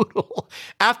that poodle.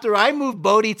 After I moved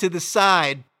Bodhi to the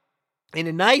side in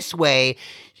a nice way,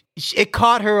 it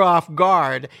caught her off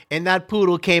guard. And that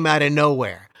poodle came out of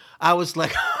nowhere. I was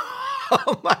like,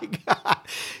 oh my God.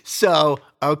 So,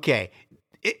 okay.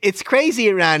 It's crazy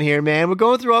around here, man. We're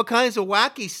going through all kinds of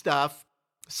wacky stuff.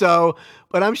 So,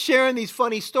 but I'm sharing these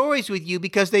funny stories with you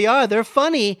because they're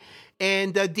funny.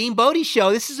 And Dean Bodhi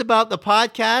Show, this is about the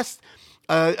podcast,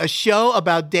 a show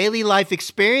about daily life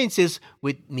experiences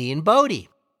with me and Bodhi.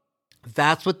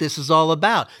 That's what this is all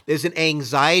about. There's an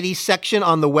anxiety section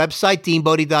on the website,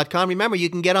 deanbodhi.com. Remember, you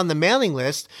can get on the mailing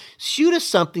list. Shoot us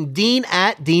something,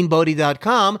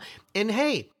 dean@deanbodhi.com. And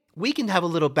hey, we can have a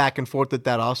little back and forth with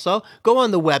that also. Go on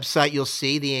the website. You'll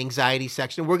see the anxiety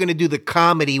section. We're going to do the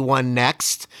comedy one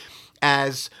next,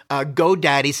 as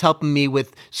GoDaddy's helping me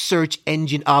with search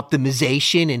engine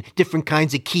optimization and different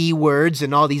kinds of keywords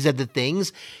and all these other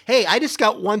things. Hey, I just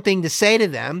got one thing to say to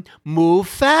them. Move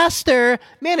faster.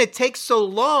 Man, it takes so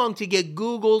long to get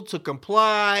Google to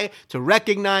comply, to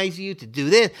recognize you, to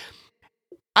do this.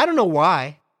 I don't know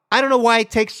why. I don't know why it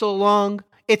takes so long.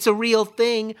 It's a real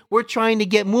thing. We're trying to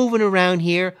get moving around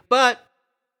here, but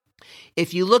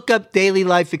if you look up daily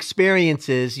life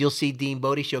experiences, you'll see Dean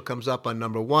Bodhi Show comes up on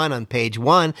number 1 on page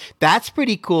 1. That's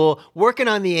pretty cool. Working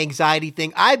on the anxiety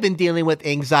thing. I've been dealing with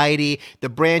anxiety, the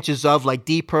branches of like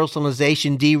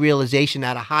depersonalization, derealization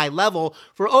at a high level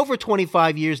for over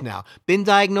 25 years now. Been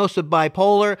diagnosed with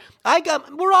bipolar.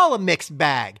 We're all a mixed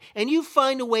bag, and you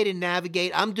find a way to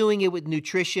navigate. I'm doing it with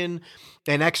nutrition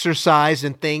and exercise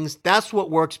and things. That's what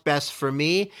works best for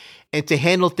me. And to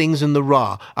handle things in the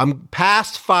raw. I'm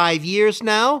past 5 years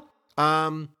now.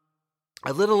 A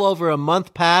little over a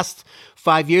month past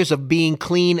 5 years of being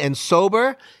clean and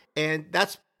sober. And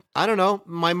that's, I don't know,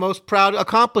 my most proud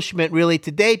accomplishment really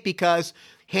to date, because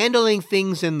handling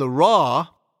things in the raw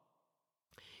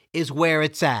is where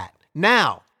it's at.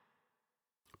 Now,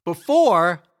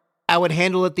 before, I would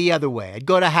handle it the other way. I'd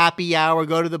go to happy hour,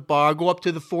 go to the bar, go up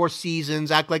to the Four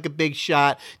Seasons, act like a big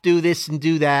shot, do this and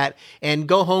do that, and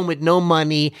go home with no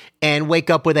money and wake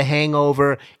up with a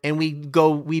hangover. And we'd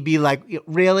be like,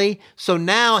 really? So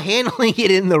now handling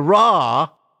it in the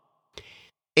raw,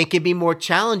 it can be more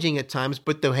challenging at times,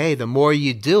 but the more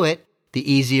you do it,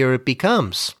 the easier it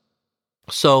becomes.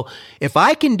 So if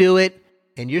I can do it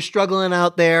and you're struggling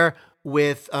out there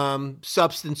with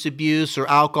substance abuse or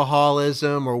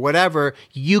alcoholism or whatever,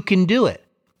 you can do it,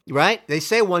 right? They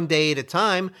say one day at a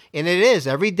time, and it is.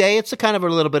 Every day it's a kind of a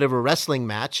little bit of a wrestling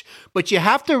match, but you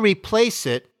have to replace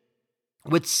it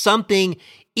with something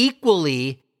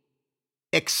equally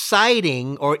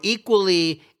exciting or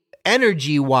equally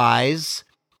energy-wise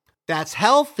that's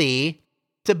healthy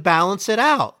to balance it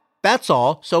out. That's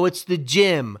all. So it's the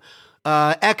gym.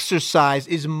 Exercise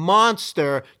is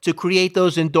monster to create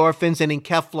those endorphins and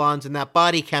enkephalons and that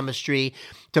body chemistry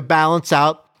to balance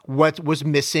out what was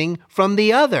missing from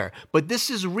the other. But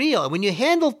this is real. When you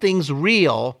handle things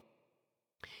real,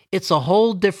 it's a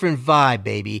whole different vibe,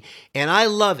 baby. And I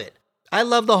love it. I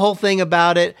love the whole thing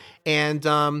about it. And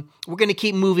we're going to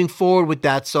keep moving forward with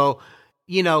that. So,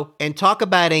 and talk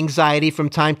about anxiety from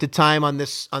time to time on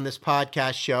this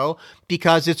podcast show,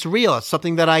 because it's real. It's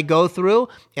something that I go through,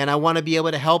 and I want to be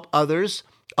able to help others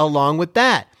along with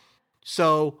that.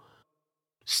 So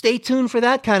stay tuned for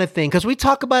that kind of thing, because we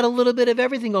talk about a little bit of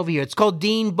everything over here. It's called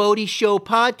Dean Bodhi Show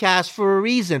Podcast for a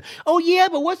reason. Oh yeah,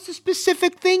 but what's the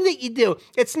specific thing that you do?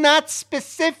 It's not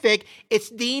specific. It's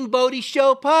Dean Bodhi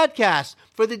Show Podcast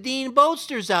for the Dean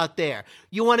Boasters out there.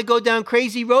 You want to go down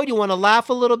crazy road? You want to laugh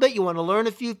a little bit? You want to learn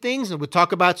a few things? And we'll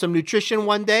talk about some nutrition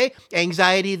one day,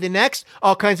 anxiety the next,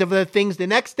 all kinds of other things the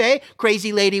next day,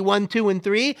 crazy lady 1, 2, and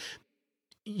 3,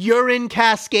 urine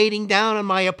cascading down on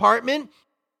my apartment,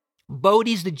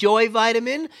 Bodhi's the joy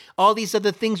vitamin, all these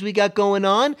other things we got going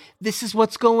on. This is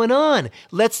what's going on.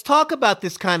 Let's talk about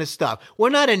this kind of stuff. We're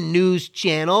not a news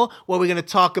channel where we're going to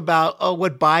talk about,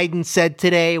 what Biden said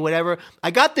today, whatever.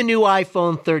 I got the new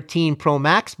iPhone 13 Pro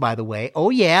Max, by the way. Oh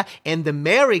yeah. And the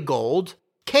marigold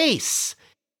case.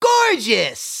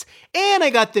 Gorgeous. And I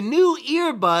got the new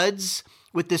earbuds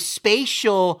with the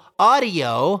spatial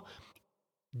audio,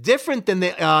 different than the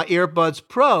earbuds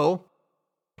Pro.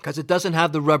 because it doesn't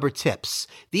have the rubber tips.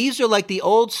 These are like the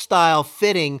old style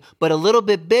fitting, but a little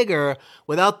bit bigger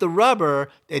without the rubber.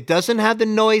 It doesn't have the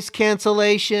noise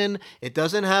cancellation. It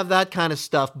doesn't have that kind of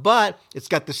stuff, but it's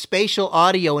got the spatial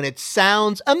audio and it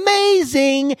sounds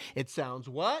amazing. It sounds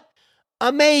what?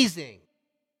 Amazing.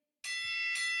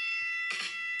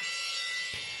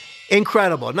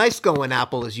 Incredible. Nice going,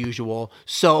 Apple, as usual.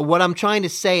 So what I'm trying to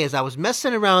say is I was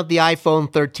messing around with the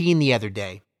iPhone 13 the other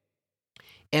day,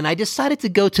 and I decided to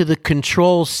go to the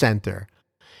control center.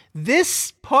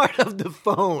 This part of the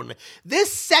phone,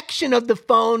 this section of the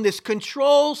phone, this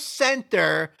control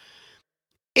center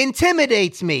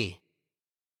intimidates me.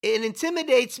 It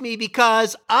intimidates me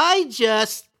because I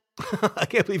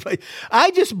can't believe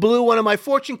I just blew one of my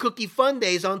fortune cookie fun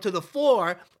days onto the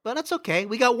floor, but that's okay.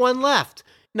 We got one left.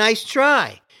 Nice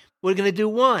try. We're going to do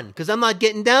one because I'm not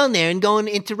getting down there and going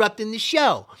interrupting the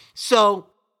show. So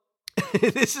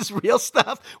this is real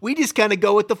stuff. We just kind of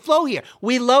go with the flow here.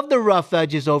 We love the rough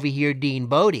edges over here, Dean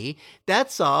Bodie.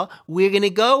 That's all. We're going to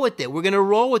go with it. We're going to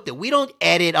roll with it. We don't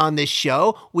edit on this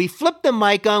show. We flip the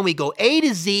mic on, we go A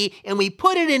to Z, and we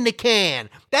put it in the can.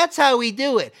 That's how we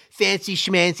do it. Fancy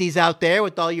schmancies out there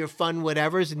with all your fun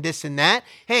whatevers and this and that.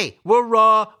 Hey, we're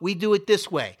raw. We do it this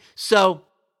way. So,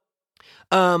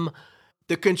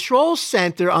 the control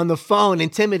center on the phone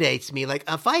intimidates me. Like,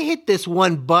 if I hit this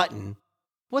one button,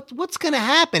 what's going to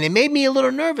happen? It made me a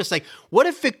little nervous. Like, what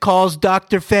if it calls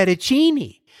Dr.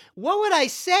 Fettuccine? What would I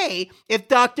say if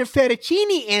Dr.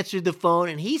 Fettuccine answered the phone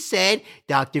and he said,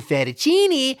 Dr.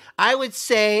 Fettuccine? I would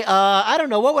say, I don't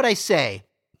know. What would I say?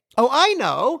 Oh, I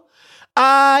know.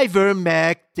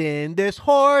 Ivermectin, this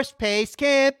horse paste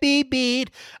can't be beat.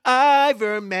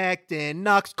 Ivermectin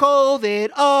knocks COVID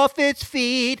off its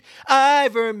feet.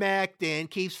 Ivermectin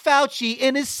keeps Fauci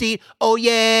in his seat. Oh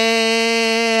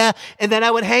yeah. And then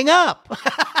I would hang up.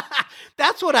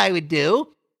 That's what I would do.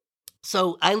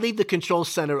 So I leave the control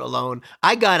center alone.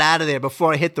 I got out of there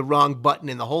before I hit the wrong button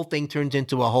and the whole thing turns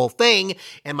into a whole thing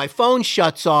and my phone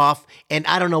shuts off and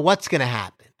I don't know what's going to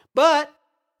happen. But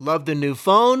love the new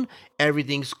phone.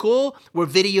 Everything's cool. We're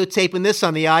videotaping this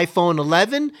on the iPhone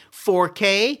 11,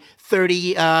 4K,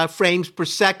 30 frames per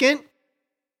second.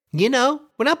 You know,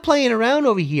 we're not playing around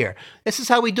over here. This is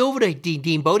how we do over the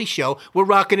Dean Bodie Show. We're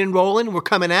rocking and rolling. We're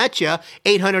coming at you.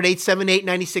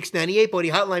 800-878-9698,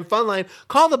 Bodie Hotline, Fun Line.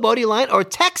 Call the Bodie line or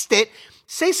text it.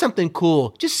 Say something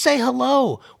cool. Just say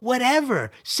hello.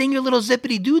 Whatever. Sing your little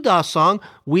zippity-doo-dah song.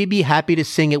 We'd be happy to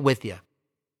sing it with you.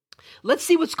 Let's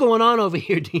see what's going on over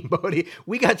here, Dean Bodie.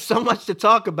 We got so much to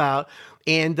talk about.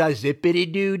 And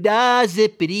zippity-doo-dah,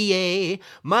 zippity-yay.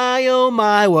 My, oh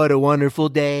my, what a wonderful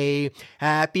day.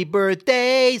 Happy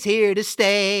birthday's here to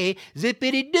stay.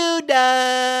 Zippity-doo-dah,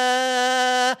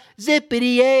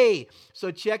 zippity-yay. So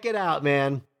check it out,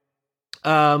 man.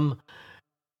 Wow,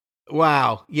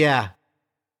 yeah.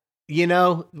 You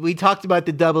know, we talked about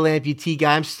the double amputee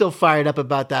guy. I'm still fired up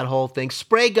about that whole thing.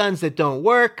 Spray guns that don't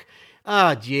work.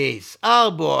 Oh, geez. Oh,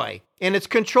 boy. And it's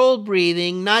controlled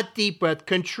breathing, not deep breath.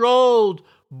 Controlled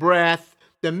breath.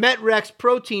 The Metrex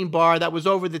protein bar that was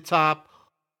over the top.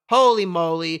 Holy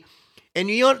moly. And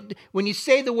when you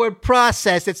say the word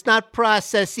process, it's not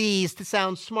processes to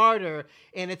sound smarter.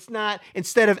 And it's not,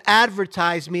 instead of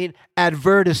advertisement,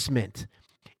 advertisement.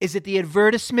 Is it the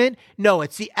advertisement? No,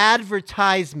 it's the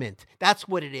advertisement. That's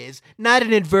what it is, not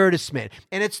an advertisement.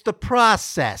 And it's the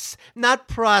process, not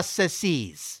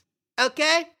processes.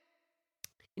 Okay?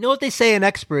 You know what they say an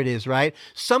expert is, right?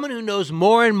 Someone who knows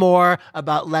more and more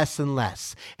about less and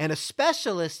less. And a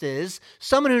specialist is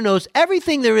someone who knows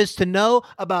everything there is to know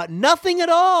about nothing at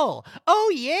all.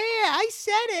 Oh, yeah, I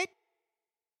said it.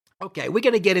 Okay, we're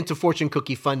going to get into Fortune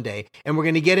Cookie Fun Day, and we're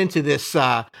going to get into this,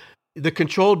 the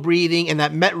controlled breathing and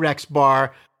that Metrex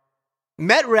bar.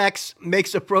 Metrex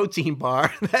makes a protein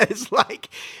bar that is like,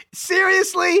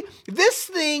 seriously, this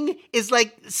thing is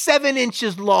like 7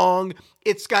 inches long.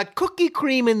 It's got cookie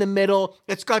cream in the middle.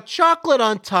 It's got chocolate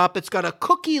on top. It's got a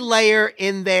cookie layer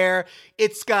in there.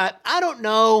 It's got, I don't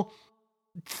know,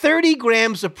 30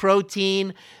 grams of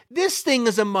protein. This thing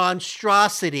is a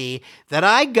monstrosity that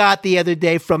I got the other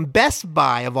day from Best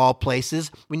Buy, of all places.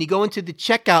 When you go into the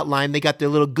checkout line, they got their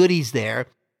little goodies there.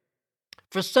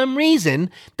 For some reason,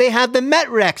 they have the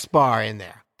Metrex bar in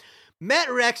there.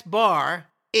 Metrex bar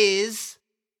is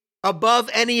above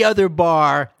any other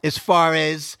bar as far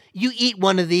as you eat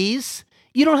one of these,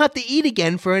 you don't have to eat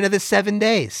again for another 7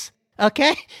 days.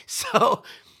 Okay? So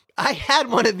I had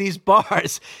one of these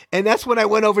bars, and that's when I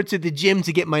went over to the gym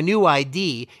to get my new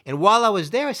ID. And while I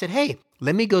was there, I said, hey,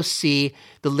 let me go see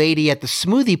the lady at the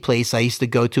smoothie place I used to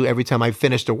go to every time I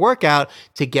finished a workout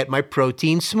to get my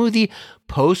protein smoothie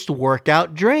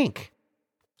post-workout drink.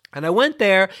 And I went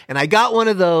there and I got one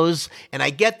of those and I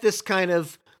get this kind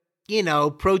of,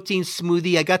 protein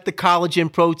smoothie. I got the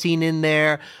collagen protein in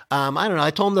there. I don't know.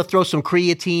 I told them to throw some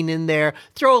creatine in there,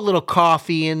 throw a little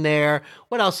coffee in there.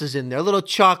 What else is in there? A little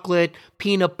chocolate,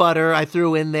 peanut butter I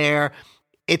threw in there.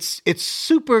 It's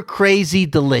super crazy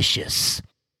delicious.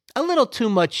 A little too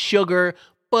much sugar,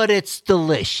 but it's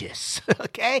delicious.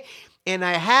 Okay? And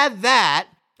I had that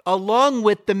along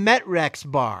with the Met-Rex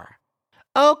bar.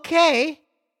 Okay.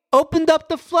 Opened up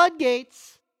the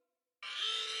floodgates.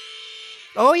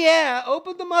 Oh yeah,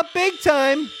 opened them up big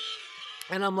time.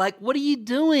 And I'm like, what are you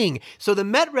doing? So the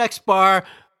Met-Rex bar,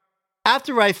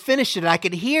 after I finished it, I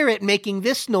could hear it making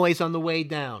this noise on the way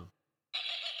down.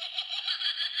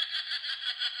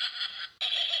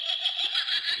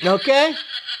 Okay?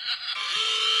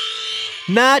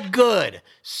 Not good.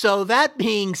 So that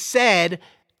being said,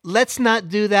 let's not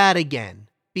do that again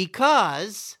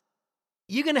because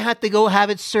you're going to have to go have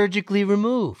it surgically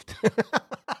removed.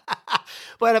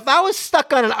 But if I was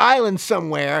stuck on an island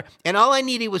somewhere and all I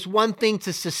needed was one thing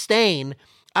to sustain,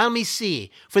 let me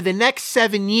see. For the next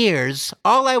 7 years,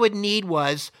 all I would need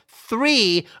was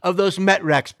 3 of those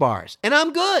Met-Rex bars, and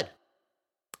I'm good.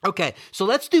 Okay, so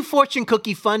let's do Fortune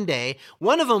Cookie Fun Day.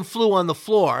 One of them flew on the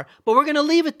floor, but we're going to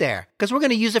leave it there because we're going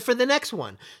to use it for the next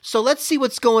one. So let's see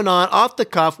what's going on off the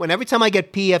cuff. When every time I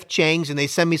get PF Chang's and they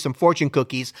send me some fortune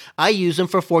cookies, I use them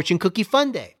for Fortune Cookie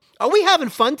Fun Day. Are we having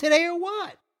fun today or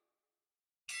what?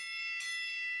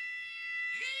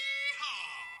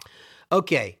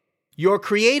 Okay, your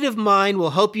creative mind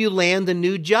will help you land a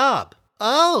new job.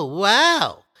 Oh,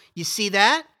 wow. You see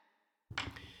that?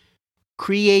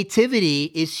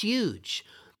 Creativity is huge.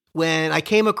 When I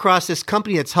came across this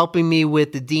company that's helping me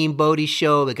with the Dean Bodie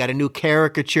show, they got a new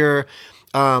caricature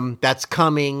that's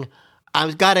coming, I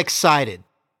got excited.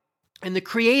 And the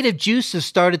creative juices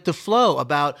started to flow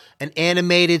about an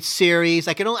animated series.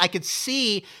 I could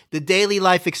see the daily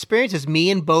life experiences, me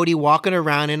and Bodie walking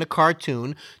around in a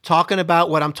cartoon, talking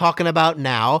about what I'm talking about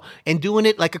now, and doing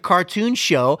it like a cartoon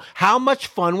show. How much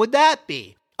fun would that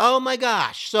be? Oh my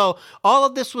gosh. So all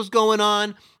of this was going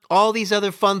on. All these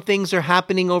other fun things are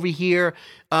happening over here.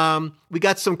 We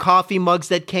got some coffee mugs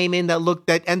that came in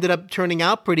that ended up turning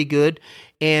out pretty good.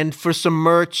 And for some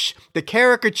merch, the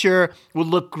caricature would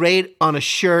look great on a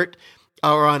shirt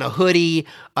or on a hoodie,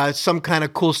 some kind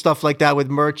of cool stuff like that with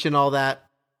merch and all that.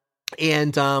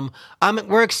 And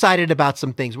we're excited about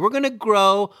some things. We're going to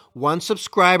grow one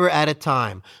subscriber at a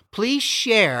time. Please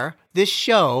share this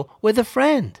show with a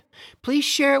friend. Please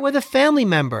share it with a family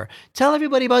member. Tell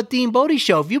everybody about Dean Bodie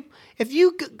Show. If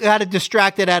you got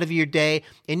distracted out of your day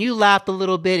and you laughed a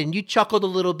little bit and you chuckled a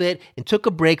little bit and took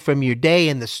a break from your day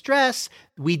and the stress,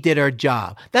 we did our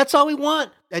job. That's all we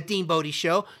want at Dean Bodie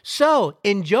Show. So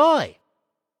enjoy.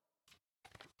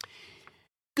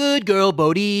 Good girl,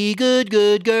 Bodie. Good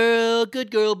girl.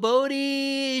 Good girl,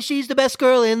 Bodie. She's the best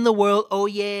girl in the world. Oh,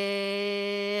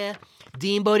 yeah.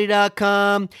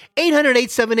 DeanBodie.com,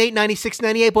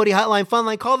 800-878-9698, Bodie Hotline, Fun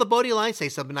Line. Call the Bodie line, say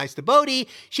something nice to Bodie.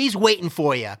 She's waiting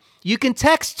for you. You can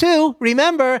text too,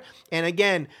 remember. And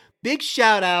again, big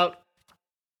shout out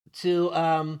to,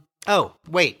 the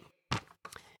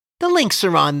links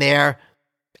are on there.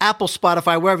 Apple,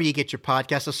 Spotify, wherever you get your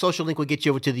podcast. A social link will get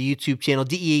you over to the YouTube channel,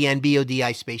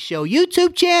 DENBODI space show,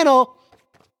 YouTube channel.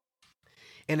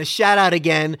 And a shout out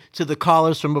again to the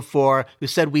callers from before who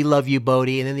said, we love you,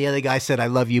 Bodie. And then the other guy said, I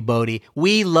love you, Bodie.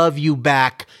 We love you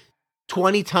back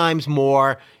 20 times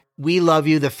more. We love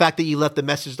you. The fact that you left a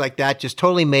message like that just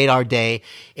totally made our day.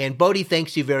 And Bodie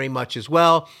thanks you very much as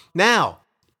well. Now,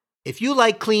 if you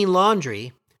like clean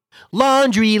laundry,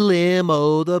 Laundry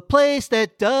Limo, the place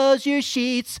that does your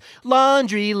sheets.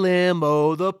 Laundry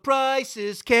Limo, the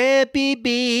prices can't be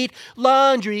beat.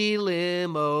 Laundry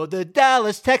Limo, the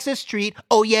Dallas, Texas treat.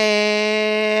 Oh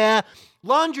yeah!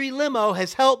 Laundry Limo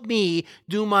has helped me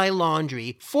do my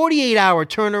laundry. 48-hour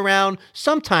turnaround,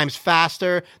 sometimes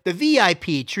faster. The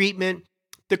VIP treatment.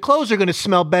 The clothes are going to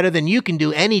smell better than you can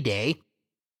do any day.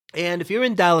 And if you're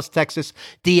in Dallas, Texas,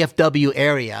 DFW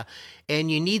area,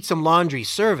 and you need some laundry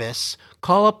service,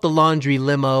 call up the Laundry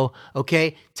Limo,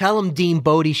 okay? Tell them Dean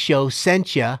Bodie Show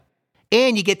sent you,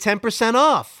 and you get 10%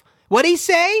 off. What'd he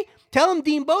say? Tell them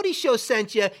Dean Bodie Show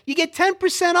sent you. You get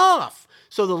 10% off.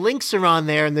 So the links are on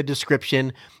there in the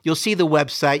description. You'll see the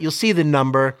website. You'll see the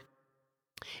number.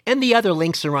 And the other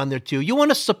links are on there too. You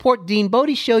want to support Dean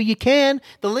Bodie Show, you can.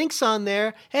 The link's on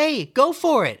there. Hey, go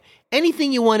for it.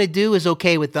 Anything you want to do is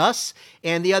okay with us.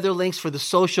 And the other links for the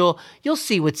social, you'll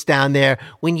see what's down there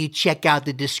when you check out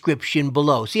the description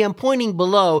below. See, I'm pointing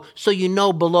below so you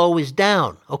know below is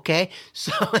down, okay?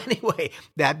 So anyway,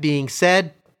 that being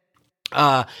said,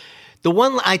 The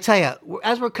one, I tell you,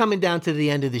 as we're coming down to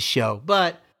the end of the show,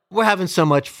 but we're having so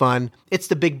much fun. It's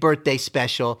the big birthday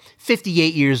special.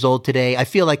 58 years old today. I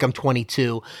feel like I'm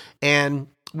 22, and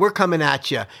we're coming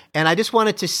at you. And I just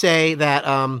wanted to say that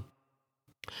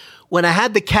when I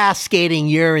had the cascading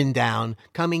urine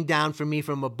coming down from me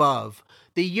from above,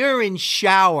 the urine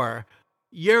shower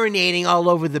urinating all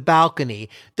over the balcony,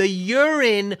 the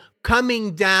urine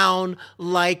coming down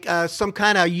like some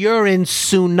kind of urine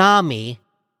tsunami,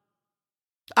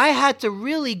 I had to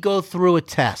really go through a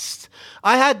test.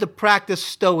 I had to practice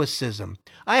stoicism.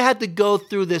 I had to go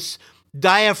through this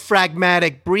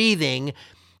diaphragmatic breathing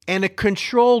and a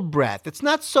controlled breath. It's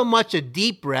not so much a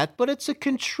deep breath, but it's a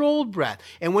controlled breath.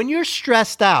 And when you're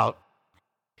stressed out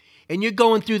and you're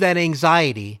going through that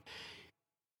anxiety,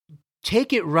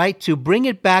 take it right to bring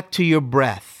it back to your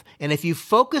breath. And if you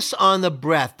focus on the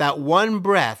breath, that one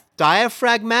breath,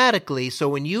 diaphragmatically, so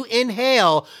when you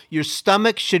inhale, your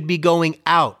stomach should be going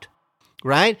out,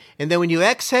 right? And then when you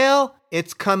exhale,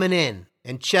 it's coming in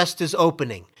and chest is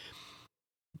opening.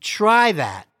 Try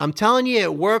that. I'm telling you,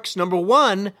 it works. Number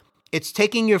one, it's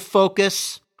taking your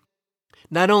focus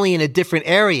not only in a different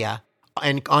area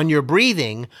and on your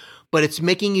breathing, but it's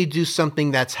making you do something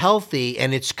that's healthy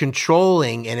and it's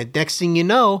controlling. And next thing you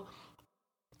know,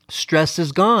 stress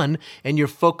is gone and you're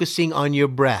focusing on your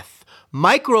breath.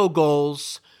 Micro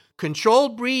goals,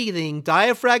 controlled breathing,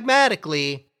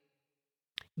 diaphragmatically,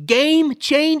 game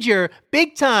changer,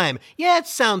 big time. Yeah, it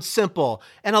sounds simple,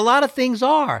 and a lot of things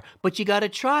are, but you got to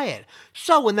try it.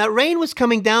 So when that rain was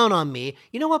coming down on me,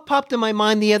 you know what popped in my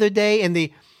mind the other day? And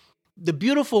the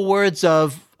beautiful words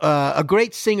of a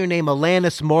great singer named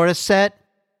Alanis Morissette,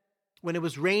 when it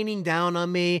was raining down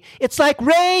on me, it's like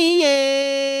rain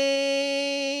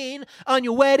on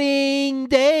your wedding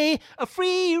day, a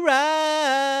free ride,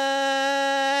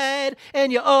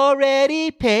 and you already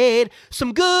paid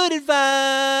some good advice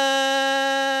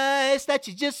that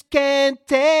you just can't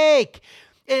take.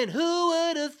 And who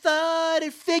would have thought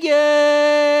it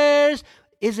figures?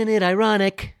 Isn't it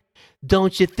ironic?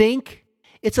 Don't you think?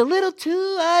 It's a little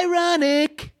too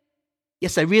ironic.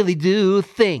 Yes, I really do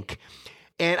think.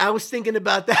 And I was thinking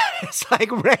about that. It's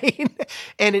like rain.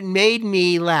 And it made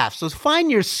me laugh. So find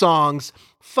your songs.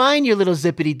 Find your little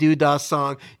zippity doo-dah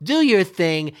song. Do your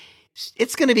thing.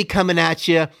 It's going to be coming at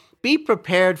you. Be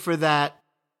prepared for that.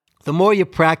 The more you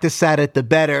practice at it, the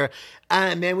better.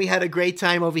 Man, we had a great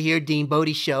time over here, Dean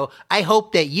Bodie Show. I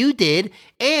hope that you did.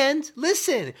 And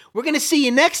listen, we're going to see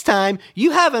you next time.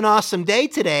 You have an awesome day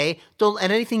today. Don't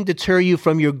let anything deter you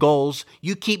from your goals.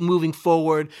 You keep moving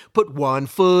forward. Put one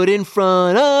foot in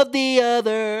front of the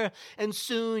other, and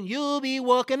soon you'll be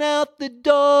walking out the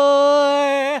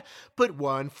door. Put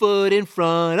one foot in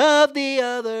front of the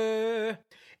other,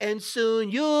 and soon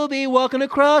you'll be walking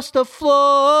across the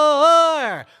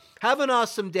floor. Have an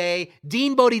awesome day.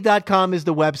 DeanBodie.com is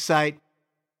the website.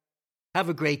 Have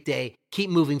a great day.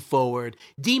 Keep moving forward.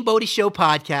 Dean Bodie Show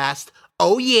podcast.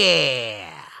 Oh,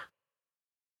 yeah.